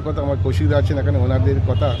জয়ন্তদার কথা, আমার কৌশিকদা আছেন এখানে,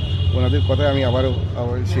 ওনাদের কথায় আমি আবারও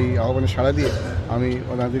সেই আহ্বানে সাড়া দিয়ে আমি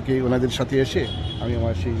ওনাদের সাথে এসে আমি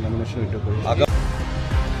আমার সেই নমিনেশন উইথড্র করি।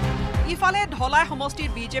 ইফালে ধলাই সমষ্টিৰ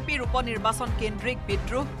বিজেপিৰ উপ-নিৰ্বাচন কেন্দ্ৰিক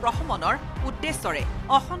বিদ্ৰোহ প্ৰশমনৰ উদ্দেশ্যৰে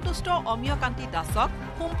অসন্তুষ্ট অমিয়কান্তি দাসক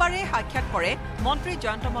সোমবাৰে সাক্ষাৎ কৰে মন্ত্ৰী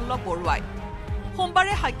জয়ন্ত মল্ল বৰুৱাই।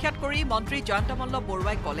 সোমবাৰে সাক্ষাৎ কৰি মন্ত্ৰী জয়ন্ত মল্ল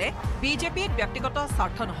বৰুৱাই ক'লে বিজেপিত ব্যক্তিগত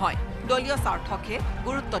স্বাৰ্থ নহয়, দলীয় স্বাৰ্থকহে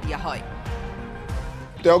গুৰুত্ব দিয়া হয়।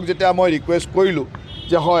 তেওঁক যেতিয়া মই ৰিকুৱেষ্ট কৰিলোঁ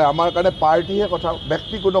যে হয় আমাৰ কাৰণে পাৰ্টিহে কথা,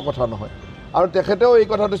 ব্যক্তি কোনো কথা নহয়, আৰু তেখেতেও এই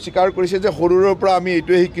কথাটো স্বীকাৰ কৰিছে যে সৰুৰে পৰা আমি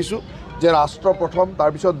এইটোৱে শিকিছোঁ যে ৰাষ্ট্ৰ প্ৰথম,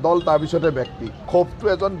 তাৰপিছত দল, তাৰপিছতে ব্যক্তি। ক্ষোভটো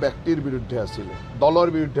এজন ব্যক্তিৰ বিৰুদ্ধে আছিলে, দলৰ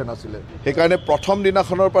বিৰুদ্ধে নাছিলে। সেইকাৰণে প্ৰথম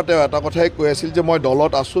দিনাখনৰ পৰা তেওঁ এটা কথাই কৈ আছিল যে মই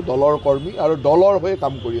দলত আছোঁ, দলৰ কৰ্মী আৰু দলৰ হৈ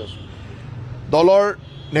কাম কৰি আছোঁ। দলৰ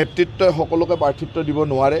নেতৃত্বই সকলোকে প্ৰাৰ্থিত্ব দিব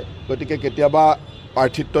নোৱাৰে, গতিকে কেতিয়াবা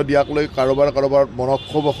প্ৰাৰ্থিত্ব দিয়াক লৈ কাৰোবাৰ মনত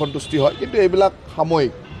ক্ষোভ অসন্তুষ্টি হয়, কিন্তু এইবিলাক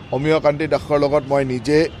সাময়িক। অমিয়কান্তি দাসৰ লগত মই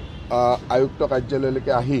নিজে আয়ুক্ত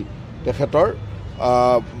কাৰ্যালয়লৈকে আহি তেখেতৰ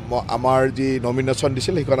আমাৰ যি নমিনেশ্যন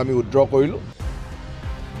দিছিল সেইখন আমি উইথড্ৰ কৰিলোঁ।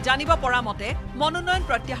 জানিব পৰা মতে মনোনয়ন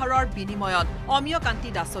প্ৰত্যাহাৰৰ বিনিময়ত অমিয়কান্তি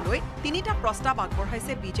দাসলৈ 3টা প্ৰস্তাৱ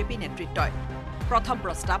আগবঢ়াইছে বিজেপি নেতৃত্বই। প্ৰথম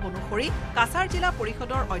প্ৰস্তাৱ অনুসৰি কাছাৰ জিলা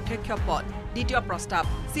পৰিষদৰ অধ্যক্ষ পদ, দ্বিতীয় প্ৰস্তাৱ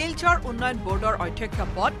শিলচৰ উন্নয়ন বোৰ্ডৰ অধ্যক্ষ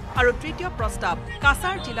পদ আৰু তৃতীয় প্ৰস্তাৱ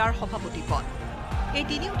কাছাৰ জিলাৰ সভাপতি পদ। এই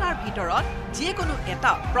তিনিওটাৰ ভিতৰত যিকোনো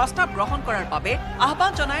এটা প্ৰস্তাৱ গ্ৰহণ কৰাৰ বাবে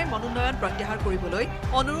আহ্বান জনাই মনোনয়ন প্ৰত্যাহাৰ কৰিবলৈ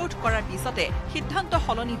অনুৰোধ কৰাৰ পিছতে সিদ্ধান্ত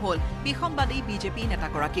সলনি হ'ল বিসম্বাদী বিজেপি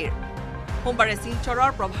নেতাগৰাকীৰ। সোমবাৰে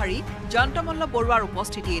শিলচৰৰ প্ৰভাৰী জয়ন্ত মল্ল বৰুৱাৰ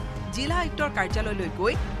উপস্থিতিত জিলা আয়ুক্তৰ কাৰ্যালয়লৈ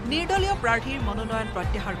গৈ নিৰ্দলীয় প্ৰাৰ্থীৰ মনোনয়ন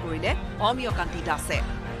প্ৰত্যাহাৰ কৰিলে অমিয়কান্তি দাসে।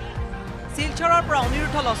 শিলচৰৰ পৰা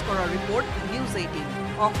Aniruddha লস্কৰৰ report, news 18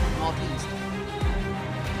 Assam north east.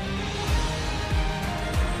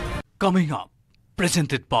 Coming up,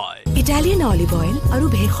 presented by Italian olive oil আৰু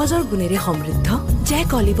ভেষজৰ গুণেৰে সমৃদ্ধ Jack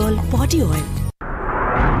olive oil body oil.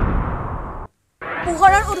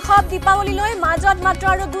 পোহৰৰ উৎসৱ দীপাৱলীলৈ মাজত মাত্ৰ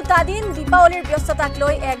আৰু 2টা দিন। দীপাৱলীৰ ব্যস্ততাক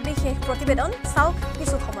লৈ এক বিশেষ প্ৰতিবেদন চাওক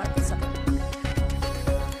কিছু সময়ৰ পিছতে।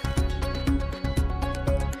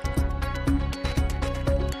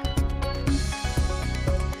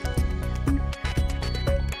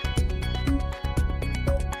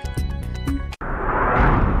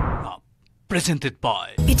 presented by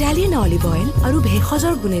Italian olive oil আৰু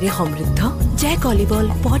ভেষজৰ গুণেৰে সমৃদ্ধ Jack olive oil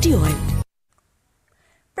body oil.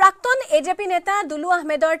 প্ৰাক্তন এজেপি নেতা দুলু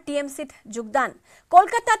আহমেদৰ টিএমচিত যোগদান।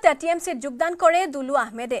 কলকাতাত টিএমচিত যোগদান কৰে দুলু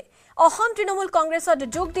আহমেদে। অসম তৃণমূল কংগ্ৰেছত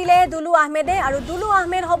যোগ দিলে দুলু আহমেদে আৰু দুলু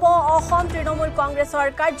আহমেদ হ'ব অসম তৃণমূল কংগ্ৰেছৰ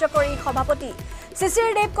কাৰ্যকৰী সভাপতি। শিশিৰ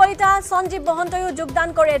দেৱ কলিতা, সঞ্জীৱ মহন্তয়ো যোগদান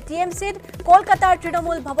কৰে টিএমচিত। কলকাতাৰ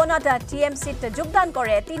তৃণমূল ভৱনত টিএমচিত যোগদান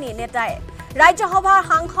কৰে 3 নেতাই। ৰাজ্যসভাৰ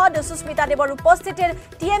সাংসদ সুস্মিতা দেৱৰ উপস্থিতিত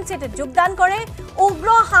টিএমচিত যোগদান কৰে। উগ্ৰ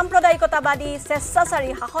সাম্প্ৰদায়িকতাবাদী স্বেচ্ছাচাৰী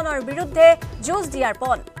শাসনৰ বিৰুদ্ধে যুঁজ দিয়াৰ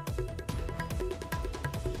পণ।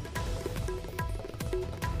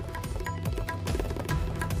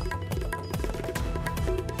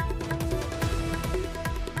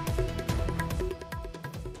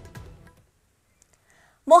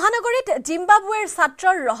 মহানগৰীত জিম্বাবুৱেৰ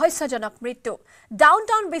ছাত্ৰৰ ৰহস্যজনক মৃত্যু।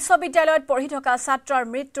 ডাউনটাউন বিশ্ববিদ্যালয়ত পঢ়ি থকা ছাত্ৰৰ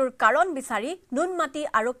মৃত্যুৰ কাৰণ বিচাৰি নুনমাটি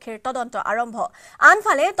আৰক্ষীৰ তদন্ত আৰম্ভ।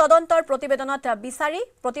 আনফালে তদন্তৰ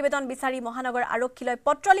প্ৰতিবেদন বিচাৰি মহানগৰ আৰক্ষীলৈ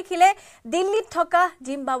পত্ৰ লিখিলে দিল্লীত থকা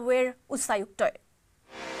জিম্বাবুৱেৰ উচ্চায়ুক্তই।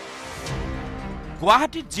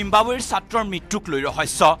 গুৱাহাটীত জিম্বাবুৱেৰ ছাত্ৰৰ মৃত্যুক লৈ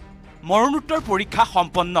ৰহস্য। মৰণোত্তৰ পৰীক্ষা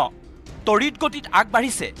সম্পন্ন। তড়িৎ গতিত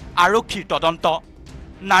আগবাঢ়িছে আৰক্ষীৰ তদন্ত।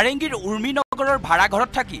 নাৰেংগীৰ উৰ্মিনগৰৰ ভাড়াঘৰত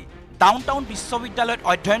থাকি ডাউনটাউন বিশ্ববিদ্যালয়ত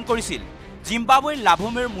অধ্যয়ন কৰিছিল জিম্বাবুৱেৰ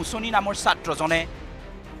লাভমেৰ মুছনি নামৰ ছাত্ৰজনে।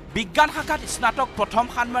 বিজ্ঞান শাখাত স্নাতক প্ৰথম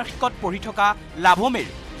ষান্মাসিকত পঢ়ি থকা লাভমেৰ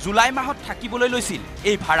জুলাই মাহত থাকিবলৈ লৈছিল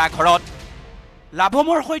এই ভাড়াঘৰত।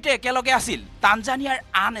 লাভমৰ সৈতে একেলগে আছিল তানজানিয়াৰ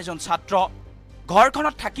আন এজন ছাত্ৰ।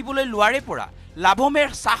 ঘৰখনত থাকিবলৈ লোৱাৰে পৰা লাভমেৰ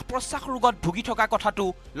শ্বাস প্ৰশ্বাস ৰোগত ভুগি থকা কথাটো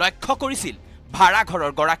লক্ষ্য কৰিছিল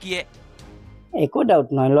ভাড়াঘৰৰ গৰাকীয়ে। একো ডাউট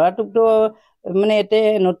নহয়, ল'ৰাটোকতো মানে এতে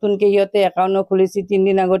নতুনকে সিহঁতে একাউণ্ট খুলিছে 3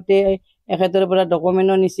 দিন আগতে এখেতৰ পৰা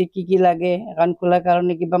ডকুমেণ্টো নিছে, কি লাগে একাউণ্ট খোলাৰ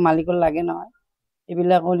কাৰণে কিবা মালিকৰ লাগে নহয়,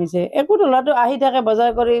 এইবিলাকো দিছে। একো ল'ৰাটো আহি থাকে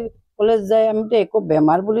বজাৰ কৰি কলেজ যায় আমিতো একো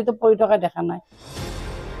বেমাৰ বুলিতো পৰি থকা দেখা নাই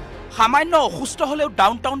সামান্য অসুস্থ হলেও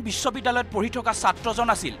ডাউনটাউন বিশ্ববিদ্যালয়ত পঢ়ি থকা ছাত্ৰজন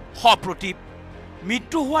আছিল সপ্ৰতীপ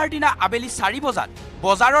মৃত্যু হোৱাৰ দিনা আবেলি 4 বজাত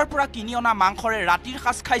বজাৰৰ পৰা কিনি অনা মাংসৰে ৰাতিৰ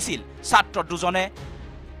সাজ খাইছিল ছাত্ৰ দুজনে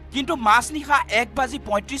কিন্তু মাছনিশা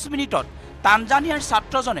 1:35 তানজানিয়াৰ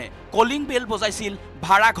ছাত্ৰজনে কলিং বেল বজাইছিল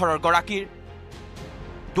ভাড়া ঘৰৰ গৰাকীৰ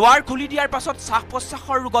দুৱাৰ খুলি দিয়াৰ পাছত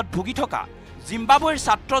শ্বাস-প্ৰশ্বাসৰ ৰোগত ভুগি থকা জিম্বাবৱেৰ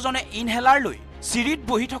ছাত্ৰজনে ইনহেলাৰ লৈ চিৰিত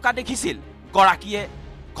বহি থকা দেখিছিল গৰাকীয়ে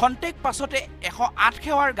খন্তেক পাছতে 108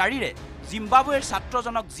 খেৱাৰ গাড়ীৰে জিম্বাবৱেৰ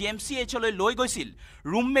ছাত্ৰজনক জিএমচিএইচলৈ লৈ গৈছিল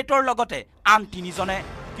ৰুমমেটৰ লগতে আন 3জনে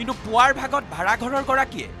কিন্তু পুৱাৰ ভাগত ভাড়া ঘৰৰ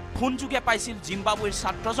গৰাকীয়ে ফোনযোগে পাইছিল জিম্বাবৱেৰ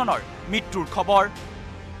ছাত্ৰজনৰ মৃত্যুৰ খবৰ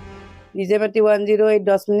নিজে পাতি 108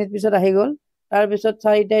 10 মিনিট পিছত আহি গ'ল তাৰ পিছত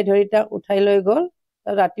 4টাই ধৰিটা উঠাই লৈ গ'ল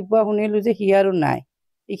ৰাতিপুৱা শুনিলো যে হি আৰু নাই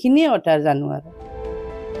এইখিনিয়ে অটাৰ জানো আৰু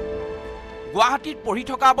গুৱাহাটীত পঢ়ি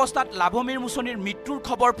থকা অৱস্থাত লাভমীৰ মুছনিৰ মৃত্যুৰ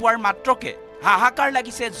খবৰ পোৱাৰ মাত্ৰকে হাহাকাৰ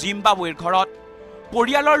লাগিছে জিম্বাবৱেৰ ঘৰত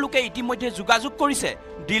পৰিয়ালৰ লোকে ইতিমধ্যে যোগাযোগ কৰিছে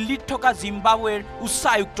দিল্লীত থকা জিম্বাবৱেৰ উচ্চ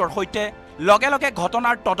আয়ুক্তৰ সৈতে লগে লগে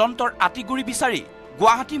ঘটনাৰ তদন্তৰ আতিগুৰি বিচাৰি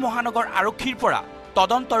গুৱাহাটী মহানগৰ আৰক্ষীৰ পৰা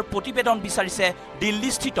তদন্তৰ প্ৰতিবেদন বিচাৰিছে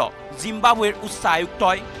দিল্লীস্থিত জিম্বাবৱেৰ উচ্চ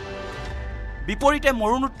আয়ুক্তই বিপৰীতে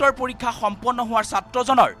মৰণোত্তৰ পৰীক্ষা সম্পন্ন হোৱাৰ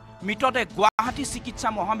ছাত্ৰজনৰ মৃতদেহ গুৱাহাটী চিকিৎসা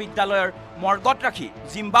মহাবিদ্যালয়ৰ মৰ্গত ৰাখি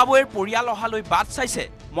জিম্বাবৱেৰ পৰিয়াল অহালৈ বাট চাইছে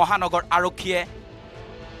মহানগৰ আৰক্ষীয়ে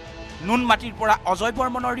নুনমাটিৰ পৰা অজয়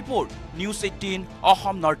বৰ্মনৰ report news 18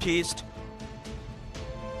 Assam north east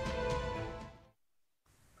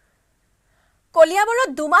কলিয়াবৰত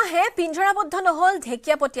দুমাহে পিঞ্জৰাবদ্ধ নহল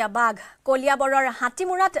ঢেকিয়াপতীয়া বাঘ কলিয়াবৰৰ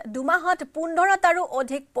হাতীমুৰাত দুমাহত 15টাৰো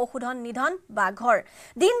অধিক পশুধন নিধন বাঘৰ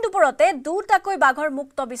দিন দুপৰতে দুটাকৈ বাঘৰ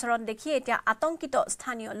মুক্ত বিচৰণ দেখি এতিয়া আতংকিত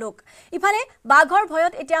স্থানীয় লোক ইফালে বাঘৰ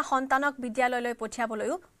ভয়ত এতিয়া সন্তানক বিদ্যালয়লৈ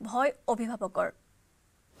পঠিয়াবলৈও ভয় অভিভাৱকৰ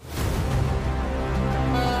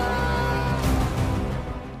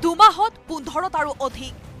দুমাহত 15টাৰো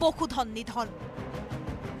অধিক পশুধন নিধন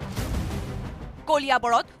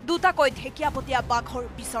কলিয়াবৰত দুটাকৈ ঢেকিয়াপতীয়া বাঘৰ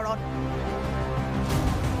বিচৰণ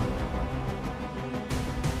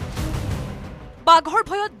বাঘৰ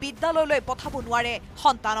ভয়ত বিদ্যালয়লৈ পঠাব নোৱাৰে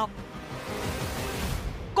সন্তানক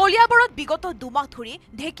কলিয়াবৰত বিগত দুমাহ ধৰি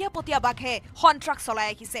ঢেকিয়াপতীয়া বাঘে সন্ত্ৰাস চলাই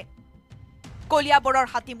আহিছে কলিয়াবৰৰ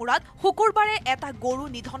হাতীমুৰাত শুকুৰবাৰে এটা গৰু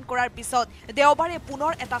নিধন কৰাৰ পিছত দেওবাৰে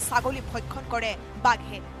পুনৰ এটা ছাগলী ভক্ষণ কৰে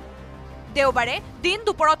বাঘে দেওবাৰে দিন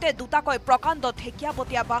দুপৰতে দুটাকৈ প্ৰকাণ্ড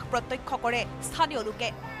ঢেকিয়াপতীয়া বাঘ প্ৰত্যক্ষ কৰে স্থানীয় লোকে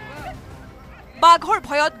বাঘৰ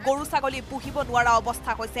ভয়ত গৰু ছাগলী পুহিব নোৱাৰা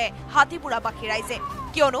অৱস্থা হৈছে হাতীমুৰাবাসী ৰাইজে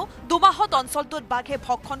কিয়নো দুমাহত অঞ্চলটোত বাঘে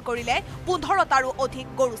ভক্ষণ কৰিলে 15টাৰো অধিক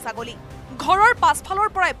গৰু ছাগলী ঘৰৰ পাছফালৰ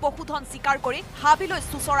পৰাই পশুধন চিকাৰ কৰি হাবিলৈ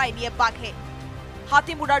চুচৰাই নিয়ে বাঘে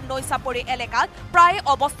হাতীমুৰাৰ নৈচাপৰি এলেকাত প্ৰায়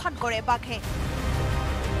অৱস্থান কৰে বাঘে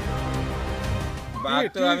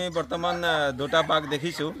বাঘটো আমি বৰ্তমান দুটা বাঘ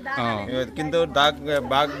দেখিছো কিন্তু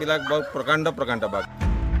বাঘবিলাক বহুত প্ৰকাণ্ড বাঘ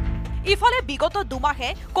ইফালে বিগত দুমাহে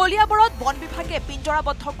কলিয়াবৰত বন বিভাগে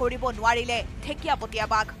পিঞ্জৰাবদ্ধ কৰিব নোৱাৰিলে ঢেকিয়াপতীয়া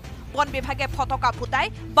বাঘ বন বিভাগে ফটকা ফুটাই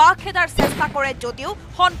বাঘ খেদাৰ চেষ্টা কৰে যদিও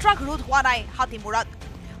সন্ত্ৰাস ৰোধ হোৱা নাই হাতীমুৰাত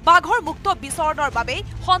বাঘৰ মুক্ত বিচৰণৰ বাবে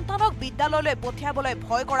সন্তানক বিদ্যালয়লৈ পঠিয়াবলৈ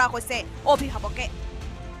ভয় কৰা হৈছে অভিভাৱকে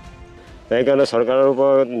সেইকাৰণে চৰকাৰৰ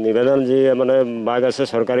ওপৰত নিবেদন যি মানে বাঘ আছে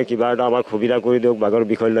চৰকাৰে কিবা এটা আমাক সুবিধা কৰি দিয়ক বাঘৰ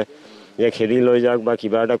বিষয়লৈ যে খেদি লৈ যাওক বা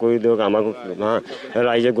কিবা এটা কৰি দিয়ক আমাক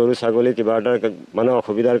ৰাইজে গৰু ছাগলী কিবা এটা মানে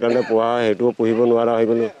অসুবিধাৰ কাৰণে পোহা সেইটোও পুহিব নোৱাৰা হৈ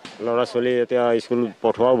গ'লো ল'ৰা ছোৱালী এতিয়া স্কুল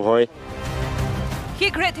পঠোৱাও ভয়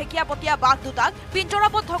শীঘ্ৰে ঢেকিয়াপতীয়া বাঘ দুটাক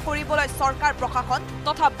পিঞ্জৰাবদ্ধ কৰিবলৈ চৰকাৰ প্ৰশাসন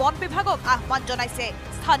তথা বন বিভাগক আহ্বান জনাইছে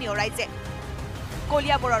স্থানীয় ৰাইজে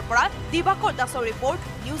কলিয়াবৰৰ পৰা দিবাকৰ দাসৰ report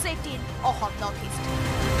news 18 Assam north east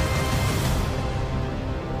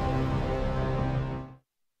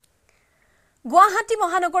Guwahati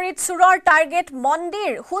মহানগৰীত চুৰৰ টাৰ্গেট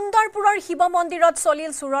মন্দিৰ সুন্দৰপুৰৰ শিৱ মন্দিৰত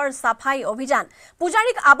চলিল চুৰৰ সাফাই অভিযান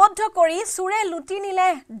পূজাৰীক আবদ্ধ কৰি চুৰে লুটি নিলে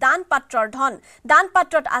দান পাত্ৰৰ ধন দান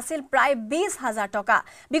পাত্ৰত আছিল প্ৰায় 20,000 টকা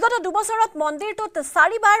বিগত দুবছৰত মন্দিৰটোত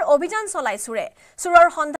 4বাৰ অভিযান চলাই চুৰে চুৰৰ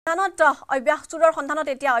সন্ধানত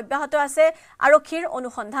এতিয়া অব্যাহত আছে আৰক্ষীৰ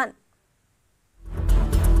অনুসন্ধান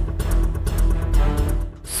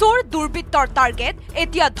চুৰ দুৰ্বৃত্তৰ টাৰ্গেট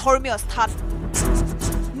এতিয়া ধৰ্মীয় স্থান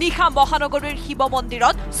নিশা মহানগৰীৰ শিৱ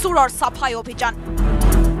মন্দিৰত চুৰৰ সাফাই অভিযান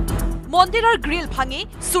মন্দিৰৰ গ্ৰিল ভাঙি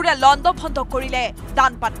চুৰে লণ্ডভণ্ড কৰিলে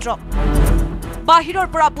দান পাত্ৰ বাহিৰৰ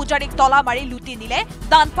পৰা পূজাৰীক তলা মাৰি লুটি নিলে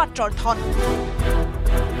দান পাত্ৰৰ ধন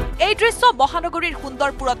এই দৃশ্য মহানগৰীৰ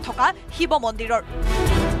সুন্দৰপুৰত থকা শিৱ মন্দিৰৰ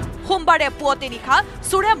সোমবাৰে পুৱতি নিশা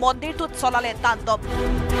চুৰে মন্দিৰটোত চলালে তাণ্ডৱ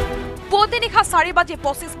পুৱতি নিশা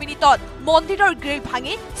 4:25 মন্দিৰৰ গ্ৰিল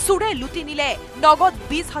ভাঙি চুৰে লুটি নিলে নগদ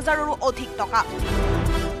 20,000ৰো অধিক টকা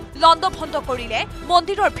লণ্ডভণ্ড কৰিলে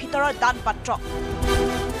মন্দিৰৰ ভিতৰৰ দান পাত্ৰ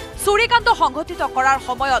চুৰিকাণ্ড সংঘটিত কৰাৰ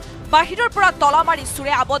সময়ত বাহিৰৰ পৰা তলা মাৰি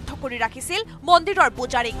চুৰে আবদ্ধ কৰি ৰাখিছিল মন্দিৰৰ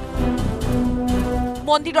পূজাৰীক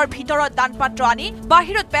মন্দিৰৰ ভিতৰত দান পাত্ৰ আনি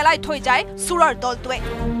বাহিৰত পেলাই থৈ যায় চুৰৰ দলটোৱে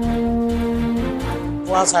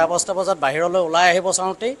পুৱা 5:30 বজাত বাহিৰলৈ ওলাই আহিব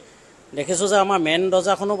চাওঁতেই দেখিছোঁ যে আমাৰ মেইন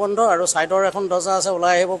দৰ্জাখনো বন্ধ আৰু ছাইডৰ এখন দৰ্জা আছে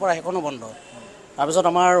ওলাই আহিব পৰা সেইখনো বন্ধ তাৰপিছত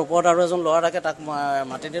আমাৰ ওপৰত আৰু এজন ল'ৰা থাকে তাক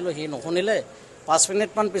মাতি দিলোঁ সি নুশুনিলে 5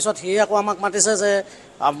 মিনিটমান পিছত সি আকৌ আমাক মাতিছে যে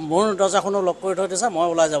মোৰ দৰ্জাখনো লক কৰি থৈ দিছে মই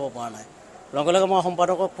ওলাই যাব পৰা নাই লগে লগে মই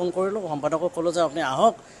সম্পাদকক ফোন কৰিলোঁ সম্পাদকক ক'লোঁ যে আপুনি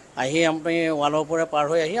আহক আহি আপুনি ৱালৰ ওপৰে পাৰ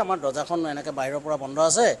হৈ আহি আমাৰ দৰ্জাখন এনেকৈ বাহিৰৰ পৰা বন্ধ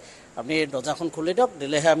আছে আপুনি দৰ্জাখন খুলি দিয়ক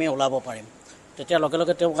দিলেহে আমি ওলাব পাৰিম তেতিয়া লগে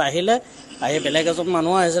লগে তেওঁক আহিলে আহি বেলেগ এজন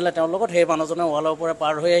মানুহ আহিছিলে তেওঁৰ লগত সেই মানুহজনে ৱালৰ ওপৰে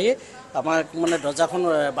পাৰ হৈ আহি আমাক মানে দৰ্জাখন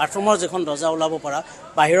বাথৰুমৰ যিখন দৰ্জা ওলাব পৰা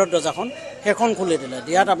বাহিৰৰ দৰ্জাখন সেইখন খুলি দিলে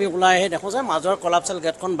দিয়াত আমি ওলাই আহি দেখোঁ যে মাজৰ কলাপচেল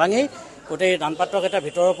গেটখন ভাঙি গোটেই দান পাত্ৰকেইটা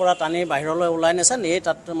ভিতৰৰ পৰা টানি বাহিৰলৈ ওলাই নিছে নি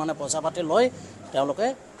তাত মানে পইচা পাতি লৈ তেওঁলোকে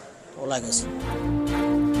ওলাই গৈছে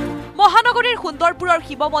মহানগৰীৰ সুন্দৰপুৰৰ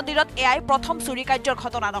শিৱ মন্দিৰত এয়াই প্ৰথম চুৰি কাৰ্যৰ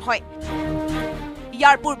ঘটনা নহয়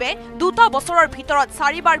ইয়াৰ পূৰ্বে 2 বছৰৰ ভিতৰত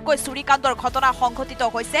 4বাৰকৈ চুৰিকাণ্ডৰ ঘটনা সংঘটিত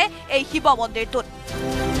হৈছে এই শিৱ মন্দিৰটোত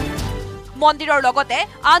মন্দিৰৰ লগতে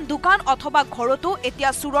আন দোকান অথবা ঘৰতো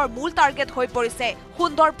এতিয়া চুৰৰ মূল টাৰ্গেট হৈ পৰিছে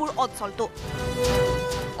সুন্দৰপুৰ অঞ্চলটো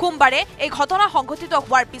সোমবাৰে এই ঘটনা সংঘটিত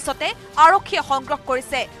হোৱাৰ পিছতে আৰক্ষীয়ে সংগ্ৰহ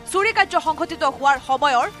কৰিছে চুৰি কাৰ্য সংঘটিত হোৱাৰ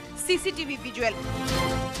সময়ৰ চিচিটিভি ভিজুৱেল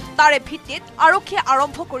তাৰে ভিত্তিত আৰক্ষীয়ে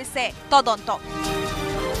আৰম্ভ কৰিছে তদন্ত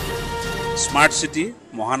স্মাৰ্ট সিটি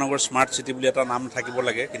মহানগৰ স্মাৰ্ট সিটি বুলি এটা নাম থাকিব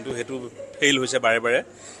লাগে কিন্তু হেতু ফেইল হৈছে বাৰে বাৰে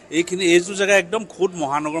এইটো জায়গা একদম খুদ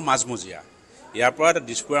মহানগৰ মাজমজিয়া ইয়াৰ পৰা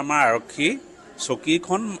দিছপুৰ আমাৰ আৰক্ষী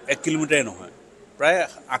চকীখন 1 কিলোমিটাৰ নহয় প্ৰায়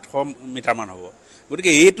 800 মিটাৰ মান হ'ব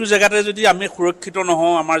গতিকে এইটো জায়গাতে যদি আমি সুৰক্ষিত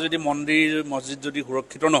নহওঁ আমাৰ যদি মন্দিৰ মছজিদ যদি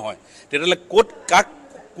সুৰক্ষিত নহয় তেতিয়াহ'লে ক'ত কাক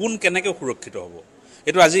কোন কেনেকৈ সুৰক্ষিত হ'ব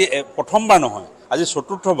এইটো আজি প্ৰথমবাৰ নহয় আজি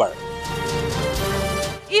চতুৰ্থবাৰ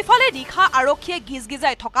ইফালে নিশা আৰক্ষীয়ে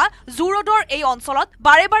গিজগিজাই থকা জুৰোডৰ এই অঞ্চলত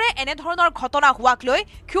বাৰে বাৰে এনেধৰণৰ ঘটনা হোৱাক লৈ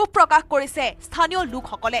ক্ষোভ প্ৰকাশ কৰিছে স্থানীয়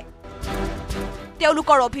লোকসকলে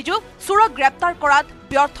তেওঁলোকৰ অভিযোগ চুৰক গ্ৰেপ্তাৰ কৰাত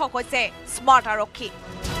ব্যৰ্থ হৈছে স্মাৰ্ট আৰক্ষী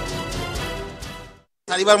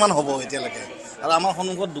 4বাৰমান হ'ব এতিয়ালৈকে আৰু আমাৰ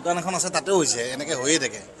সন্মুখত দোকান এখন আছে তাতেও হৈছে এনেকৈ হৈয়ে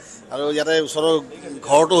থাকে আৰু ইয়াতে ওচৰৰ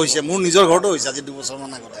ঘৰতো হৈছে মোৰ নিজৰ ঘৰতো হৈছে আজি 2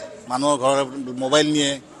 বছৰমান আগতে মানুহৰ ঘৰৰ মোবাইল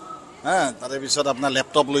নিয়ে তাৰে পিছত আপোনাৰ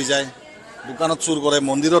লেপটপ লৈ যায় দোকানত চুৰ কৰে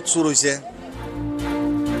মন্দিৰত চুৰ হৈছে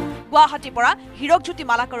গুৱাহাটীৰ পৰা Hirakjyoti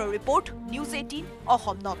মালাকাৰৰ report news 18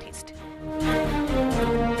 Assam north east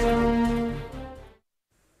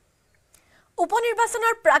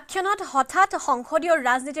উপনিৰ্বাচনৰ প্ৰাক্ষণত হঠাৎ সংসদীয়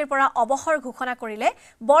ৰাজনীতিৰ পৰা অৱসৰ ঘোষণা কৰিলে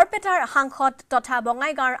বৰপেটাৰ সাংসদ তথা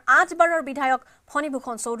বঙাইগাঁৱৰ 8বাৰৰ বিধায়ক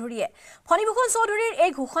ফণীভূষণ চৌধুৰীয়ে ফণীভূষণ চৌধুৰীৰ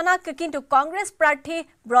এই ঘোষণাক কিন্তু কংগ্ৰেছ প্ৰাৰ্থী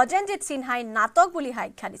ব্ৰজেনজিৎ সিনহাই নাটক বুলি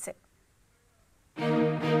আখ্যা দিছে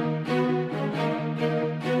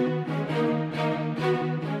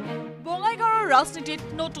বঙাইগাঁৱৰ ৰাজনীতিত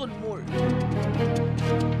নতুন মূৰ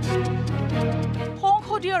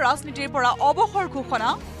সংসদীয় ৰাজনীতিৰ পৰা অৱসৰ ঘোষণা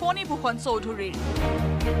ফণীভূষণ চৌধুৰীৰ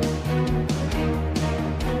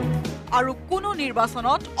আৰু কোনো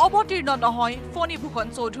নিৰ্বাচনত অৱতীৰ্ণ নহয় ফণীভূষণ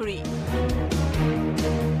চৌধুৰী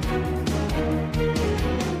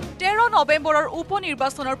 13 নৱেম্বৰৰ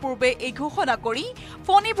উপনিৰ্বাচনৰ পূৰ্বে এই ঘোষণা কৰি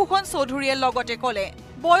ফণীভূষণ চৌধুৰীয়ে লগতে ক'লে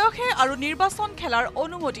বয়সে আৰু নিৰ্বাচন খেলাৰ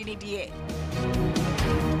অনুমতি নিদিয়ে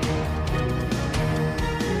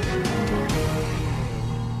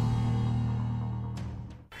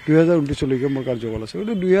 2029লৈকে মোৰ কাৰ্যকাল আছে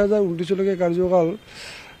কিন্তু 2029লৈকে কাৰ্যকাল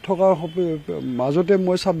থকাৰ মাজতে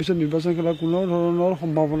মই 26ত নিৰ্বাচন খেলাৰ কোনো ধৰণৰ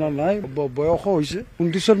সম্ভাৱনা নাই বয়স হৈছে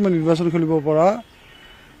 29ত মই নিৰ্বাচন খেলিব পৰা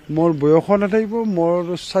মোৰ বয়স নাথাকিব মোৰ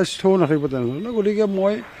স্বাস্থ্যও নাথাকিব তেনেধৰণৰ গতিকে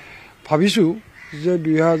মই ভাবিছোঁ যে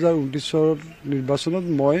 2029ৰ নিৰ্বাচনত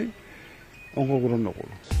মই অংশগ্ৰহণ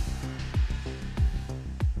নকৰোঁ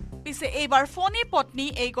পিছে এইবাৰ ফণী পত্নী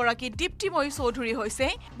এইগৰাকী দীপ্তিময়ী চৌধুৰী হৈছে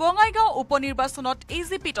বঙাইগাঁও উপনিৰ্বাচনত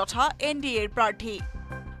এজিপি তথা এনডিএৰ প্ৰাৰ্থী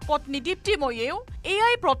পত্নী দীপ্তিময়ীয়েও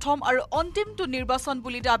এয়াই প্ৰথম আৰু অন্তিমটো নিৰ্বাচন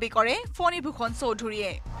বুলি দাবী কৰে ফণীভূষণ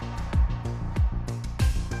চৌধুৰীয়ে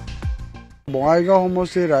বঙাইগাঁও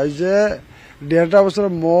সমষ্টিৰ ৰাইজে 1.5 বছৰ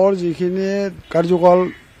মোৰ যিখিনি কাৰ্যকাল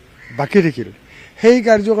বাকী থাকিল সেই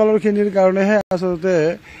কাৰ্যকালৰখিনিৰ কাৰণেহে আচলতে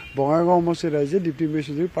বঙাইগাঁও সমষ্টিৰ ৰাইজে দীপ্তিময়ী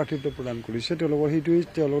চৌধুৰীক প্ৰাৰ্থিত্ব প্ৰদান কৰিছে তেওঁলোকৰ সেইটোৱেই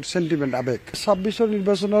তেওঁলোকৰ চেণ্টিমেণ্ট আৱেগ 26ৰ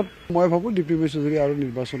নিৰ্বাচনত মই ভাবোঁ দীপ্তিময়ী চৌধুৰী আৰু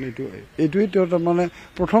নিৰ্বাচন এইটোৱেই তেওঁৰ তাৰমানে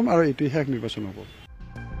প্ৰথম আৰু এইটোৱেই শেষ নিৰ্বাচন হ'ব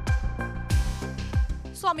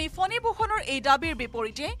স্বামী ফণীভূষণৰ এই দাবীৰ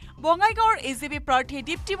বিপৰীতে বঙাইগাঁৱৰ এজিপি প্ৰাৰ্থী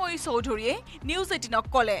দীপ্তিময়ী চৌধুৰীয়ে নিউজ 18ক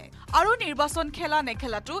ক'লে আৰু নিৰ্বাচন খেলা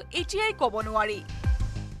নেখেলাটো এতিয়াই ক'ব নোৱাৰি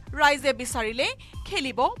ৰাইজে বিচাৰিলে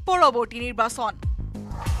খেলিব পৰৱৰ্তী নিৰ্বাচন।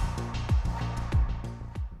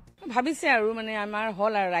 ভাবিছে আৰু মানে আমাৰ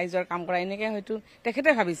হল আৰু ৰাইজৰ কাম কৰা এনেকে হয়তো তেখেতে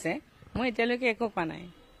ভাবিছে, মই এতিয়ালৈকে একো কোৱা নাই।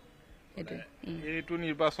 এইটো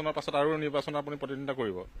নিৰ্বাচনৰ পাছত আৰু নিৰ্বাচন আপুনি প্ৰতিদ্বন্দ্বিতা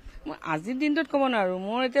কৰিব? মই আজিৰ দিনটোত ক'ব নোৱাৰো,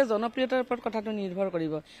 মোৰ এতিয়া জনপ্ৰিয়তাৰ ওপৰত কথাটো নিৰ্ভৰ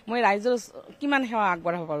কৰিব, মই ৰাইজৰ কিমান সেৱা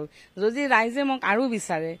আগবঢ়াব পাৰো। যদি ৰাইজে মোক আৰু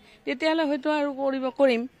বিচাৰে তেতিয়াহ'লে হয়তো আৰু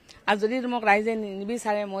কৰিম, আৰু যদি মোক ৰাইজে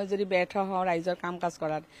নিবিচাৰে, মই যদি ব্যৰ্থ হওঁ ৰাইজৰ কাম কাজ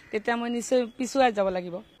কৰাত, তেতিয়া মই নিশ্চয় পিছুৱাই যাব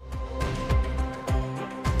লাগিব।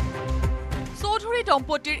 চৌধুৰী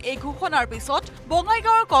দম্পতিৰ এই ঘোষণাৰ পিছত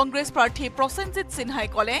বঙাইগাঁৱৰ কংগ্ৰেছ প্ৰাৰ্থী প্ৰসেনজিৎ সিনহাই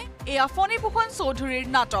ক'লে, এয়া ফণীভূষণ চৌধুৰীৰ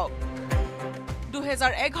নাটক।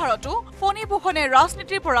 2011তো ফণীভূষণে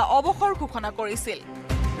ৰাজনীতিৰ পৰা অৱসৰ ঘোষণা কৰিছিল।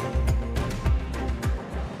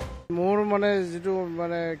 মোৰ মানে যিটো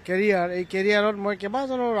মানে কেৰিয়াৰ, এই কেৰিয়াৰত মই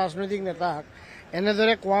কেইবাজনো ৰাজনৈতিক নেতাক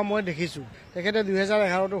এনেদৰে কোৱা মই দেখিছোঁ। তেখেতে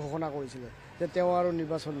 2011তো ঘোষণা কৰিছিলে যে তেওঁ আৰু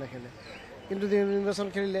নিৰ্বাচন নেখেলে, কিন্তু নিৰ্বাচন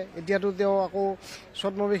খেলিলে। এতিয়াতো তেওঁ আকৌ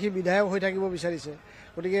ছদ্মবেশী বিধায়ক হৈ থাকিব বিচাৰিছে।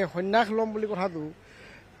 গতিকে সন্ন্যাস ল'ম বুলি কথাটো,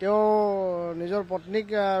 তেওঁ নিজৰ পত্নীক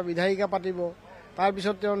বিধায়িকা পাতিব,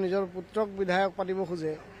 তাৰপিছত তেওঁ নিজৰ পুত্ৰক বিধায়ক পাতিব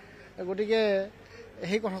খোজে। গতিকে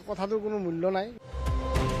সেই কথাটোৰ কোনো মূল্য নাই।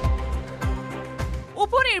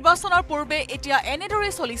 উপ নিৰ্বাচনৰ পূৰ্বে এতিয়া এনেদৰে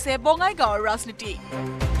চলিছে বঙাইগাঁৱৰ ৰাজনীতি।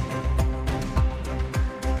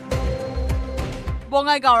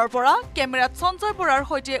 বঙাইগাঁৱৰ পৰা কেমেৰাত সঞ্জয় বৰাৰ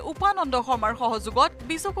সৈতে উপানন্দ শৰ্মাৰ সহযোগত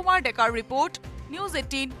বিশু কুমাৰ ডেকাৰ report, news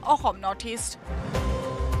 18 Assam north east.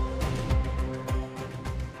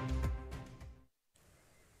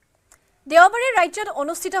 দেওবাৰে ৰাজ্যত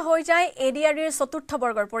অনুষ্ঠিত হৈ যায় এডিআৰইৰ ৪ৰ্থ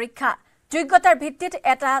বৰ্গৰ পৰীক্ষা। যোগ্যতাৰ ভিত্তিত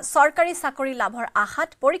এটা চৰকাৰী চাকৰি লাভৰ আশাত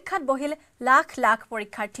পৰীক্ষাত বহিল লাখ লাখ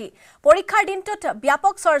পৰীক্ষাৰ্থী। পৰীক্ষাৰ দিনটোত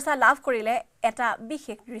ব্যাপক চৰ্চা লাভ কৰিলে এটা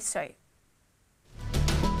বিশেষ দৃশ্যই।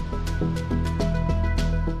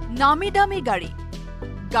 নামি দামী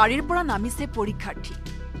গাড়ীৰ পৰা নামিছে পৰীক্ষাৰ্থী।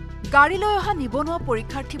 গাড়ীলৈ অহা নিবনুৱা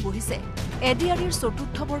পৰীক্ষাৰ্থী বহিছে এডিআৰইৰ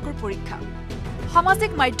 ৪ৰ্থ বৰ্গৰ পৰীক্ষা।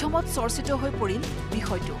 সামাজিক মাধ্যমত চৰ্চিত হৈ পৰিল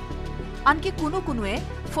বিষয়টো। আনকি কোনোৱে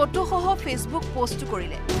ফটোসহ ফেচবুক পোষ্ট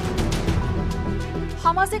কৰিলে।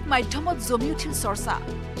 সামাজিক মাধ্যমত জমি উঠিল চৰ্চা।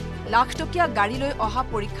 লাখ টকীয়া গাড়ীলৈ অহা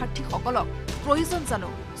পৰীক্ষাৰ্থীসকলক প্ৰয়োজন জানো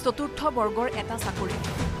 ৪ৰ্থ বৰ্গৰ এটা চাকৰি?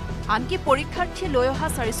 আনকি পৰীক্ষাৰ্থীয়ে লৈ অহা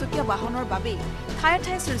 ৪চকীয়া বাহনৰ বাবেই ঠায়ে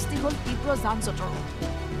ঠায়ে সৃষ্টি হ'ল তীব্ৰ যান জঁটৰ।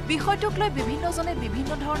 বিষয়টোক লৈ বিভিন্নজনে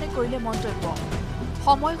বিভিন্ন ধৰণে কৰিলে মন্তব্য।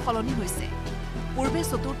 সময় সলনি হৈছে। পূৰ্বে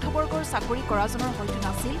 ৪ৰ্থ বৰ্গৰ চাকৰি কৰাজনৰ হয়তো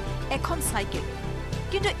নাছিল এখন চাইকেল,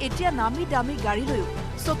 কিন্তু এতিয়া নামি দামী গাড়ীলৈও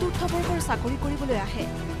 ৪ৰ্থ বৰ্গৰ চাকৰি কৰিবলৈ আহে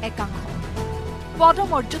একাংশ।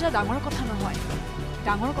 পদমৰ্যাদা ডাঙৰ কথা নহয়,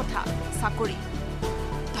 ডাঙৰ কথা চাকৰি।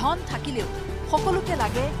 ধন থাকিলেও সকলোকে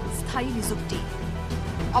লাগে স্থায়ী নিযুক্তি।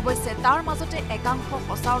 অৱশ্যে তাৰ মাজতে একাংশ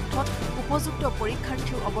সঁচা অৰ্থত উপযুক্ত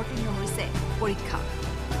পৰীক্ষাৰ্থীও অৱতীৰ্ণ হৈছে পৰীক্ষা।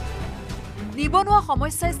 নিবনুৱা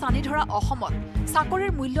সমস্যাই চানি ধৰা অসমত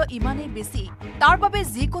চাকৰিৰ মূল্য ইমানেই বেছি, তাৰ বাবে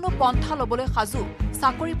যিকোনো পন্থা ল'বলৈ সাজু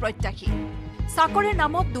চাকৰি প্ৰত্যাশী। চাকৰিৰ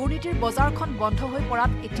নামত দুৰ্নীতিৰ বজাৰখন বন্ধ হৈ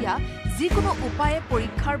পৰাত এতিয়া যিকোনো উপায়ে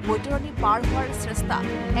পৰীক্ষাৰ বৈতৰণি পাৰ হোৱাৰ চেষ্টা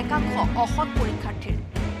একাংশ অসৎ পৰীক্ষাৰ্থীৰ।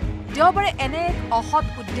 দেওবাৰে এনে এক অসৎ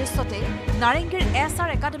উদ্দেশ্যতে নাৰেংগীৰ SR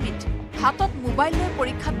একাডেমীত হাতত মোবাইল লৈ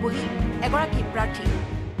পৰীক্ষাত বহি এগৰাকী প্ৰাৰ্থী।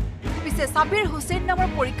 পিছে ছাবিৰ হুছেইন নামৰ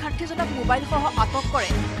পৰীক্ষাৰ্থীজনক মোবাইলসহ আটক কৰে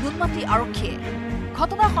নুনমাটি আৰক্ষীয়ে।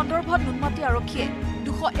 ঘটনা সন্দৰ্ভত নুনমাটি আৰক্ষীয়ে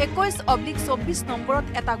 221/24 নম্বৰত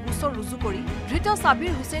এটা গোচৰ ৰুজু কৰি ধৃত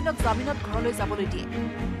ছাবিৰ হুছেইনক জামিনত ঘৰলৈ যাবলৈ দিয়ে।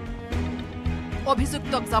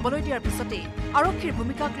 অভিযুক্তক যাবলৈ দিয়াৰ পিছতেই আৰক্ষীৰ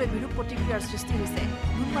ভূমিকাক লৈ বিৰূপ প্ৰতিক্ৰিয়াৰ সৃষ্টি হৈছে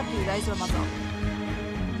নুনমাটিৰ ৰাইজৰ মাজত।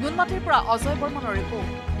 নুনমাটিৰ পৰা অজয় বৰ্মনৰ report,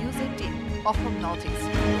 news 18 Assam north east.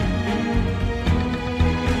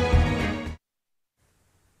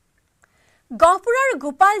 গহপুৰৰ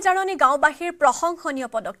গোপাল জাননী গাঁওবাসীৰ প্ৰশংসনীয়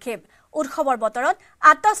পদক্ষেপ। উৎসৱৰ বতৰত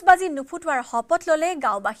আতচবাজি নুফুটোৱাৰ শপত ল'লে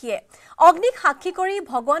গাঁওবাসীয়ে। অগ্নিক সাক্ষী কৰি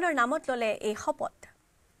ভগৱানৰ নামত ল'লে এই শপত।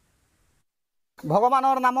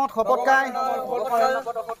 ভগৱানৰ নামত শপত খাই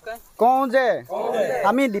কওঁ যে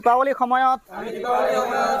আমি দীপাৱলীৰ সময়ত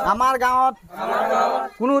আমাৰ গাঁৱত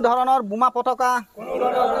কোনো ধৰণৰ বোমা পতাকা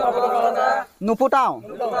নুফুটাওঁ,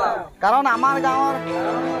 কাৰণ আমাৰ গাঁৱৰ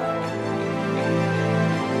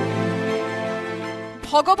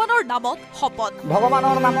ভগৱানৰ নামত শপত।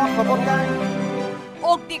 ভগৱানৰ নামত শপত খাই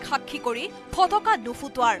অগ্নিক সাক্ষী কৰি ফটকা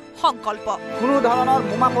নুফুটোৱাৰ সংকল্প। কোনো ধৰণৰ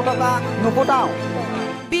বোমা পতাকা নুফুটাওঁ।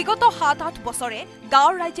 বিগত 7-8 বছৰে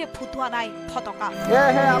গাঁৱৰ ৰাইজে ফুটোৱা নাই ফটকা।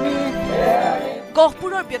 আমি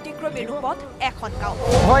গহপুৰৰ ব্যতিক্ৰমী ৰূপত এখন গাঁও।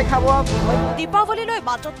 ভয় খাব। দীপাৱলীলৈ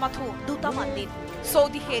মাতত মাথো দুটামান দিন।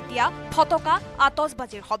 চৌদিশে এতিয়া ফটকা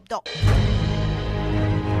আতচবাজিৰ শব্দ।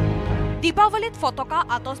 দীপাৱলীত ফটকা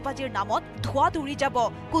আতচবাজিৰ নামত ধোঁৱাত উৰি যাব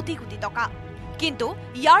কোটি কোটি টকা। কিন্তু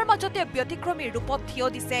ইয়াৰ মাজতে ব্যতিক্ৰমী ৰূপত থিয়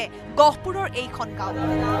দিছে গহপুৰৰ এইখন গাঁও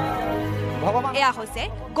এয়া হৈছে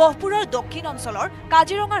গহপুৰৰ দক্ষিণ অঞ্চলৰ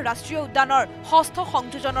কাজিৰঙা ৰাষ্ট্ৰীয় উদ্যানৰ ৬ষ্ঠ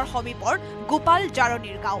সংযোজনৰ সমীপৰ গোপাল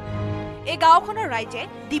জাৰণীৰ গাঁও এই গাঁওখনৰ ৰাইজে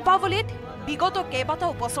দীপাৱলীত বিগত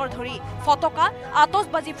কেইবাটাও বছৰ ধৰি ফটকা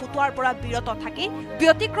আতচবাজি ফুটোৱাৰ পৰা বিৰত থাকি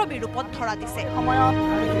ব্যতিক্ৰমী ৰূপত ধৰা দিছে সময়ত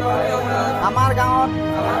আমাৰ গাঁৱত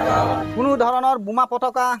কোনো ধৰণৰ বোমা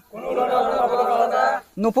পতাকা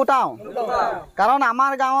নুফুটাও কাৰণ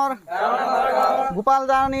আমাৰ গাঁৱৰ গোপাল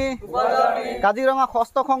জাৰণী কাজিৰঙা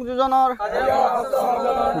 ৬ষ্ঠ সংযোজনৰ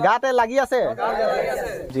গাতে লাগি আছে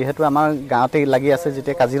যিহেতু আমাৰ গাঁৱতে লাগি আছে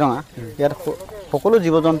যেতিয়া কাজিৰঙা ইয়াত সকলো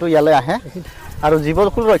জীৱ জন্তু ইয়ালৈ আহে আৰু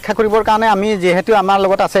জীৱকুল ৰক্ষা কৰিবৰ কাৰণে আমি যেহেতু আমাৰ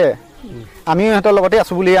লগত আছে আমি ইহঁতৰ লগতে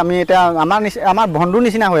আছো বুলি আমি এতিয়া আমাৰ বন্ধুৰ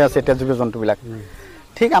নিচিনা হৈ আছে এতিয়া জীৱ জন্তুবিলাক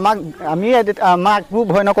ঠিক আমাকো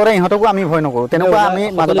ভয় নকৰে ইহঁতকো আমি ভয় নকৰোঁ তেনেকুৱা আমি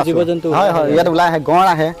জীৱ জন্তু হয় হয় ইয়াত ওলাই আহে গঁড়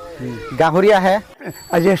আহে গাহৰি আহে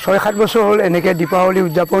আজি ৬-৭ বছৰ হ'ল এনেকৈ দীপাৱলী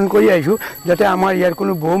উদযাপন কৰি আহিছোঁ যাতে আমাৰ ইয়াৰ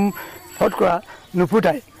কোনো বোম ফটকা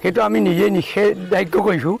নুফুটায় সেইটো আমি নিজে নিষেধাজ্ঞা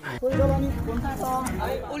কৰিছোঁ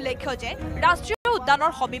উল্লেখ্য যে ৰাষ্ট্ৰীয়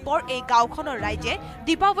উদ্যানৰ সমীপৰ এই গাঁওখনৰ ৰাইজে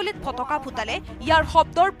দীপাৱলীত ফটকা ফুটালে ইয়াৰ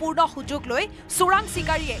শব্দৰ পূৰ্ণ সুযোগ লৈ চোৰাং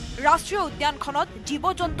চিকাৰীয়ে ৰাষ্ট্ৰীয় উদ্যানখনত জীৱ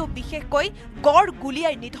জন্তু বিশেষকৈ গড়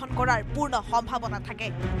গুলিয়াই নিধন কৰাৰ পূৰ্ণ সম্ভাৱনা থাকে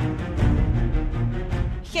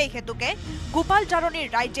সেই হেতুকে গোপাল জাৰণীৰ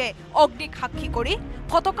ৰাইজে অগ্নিক সাক্ষী কৰি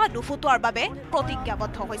ফটকা নুফুটোৱাৰ বাবে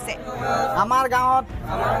প্ৰতিজ্ঞাবদ্ধ হৈছে আমাৰ গাঁৱত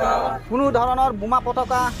কোনো ধৰণৰ বোমা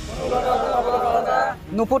পতাকা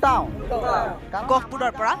নুফুটাও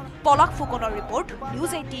গহপুৰৰ পৰা পলাশ ফুকনৰ report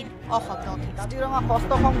news 18 Assam north Kaziranga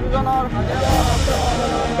 ৬ষ্ঠ সংযোজনৰ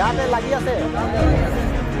গাতে লাগি আছে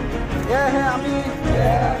এহে আমি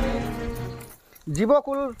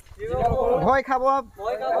জীৱকুল ভয় খাব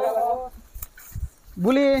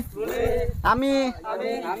বুলি আমি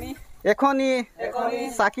এখনি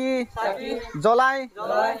চাকি জ্বলাই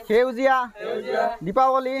সেউজীয়া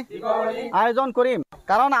দীপাৱলী আয়োজন কৰিম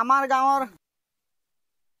কাৰণ আমাৰ গাঁৱৰ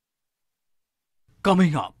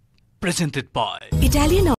Coming up, presented by Italian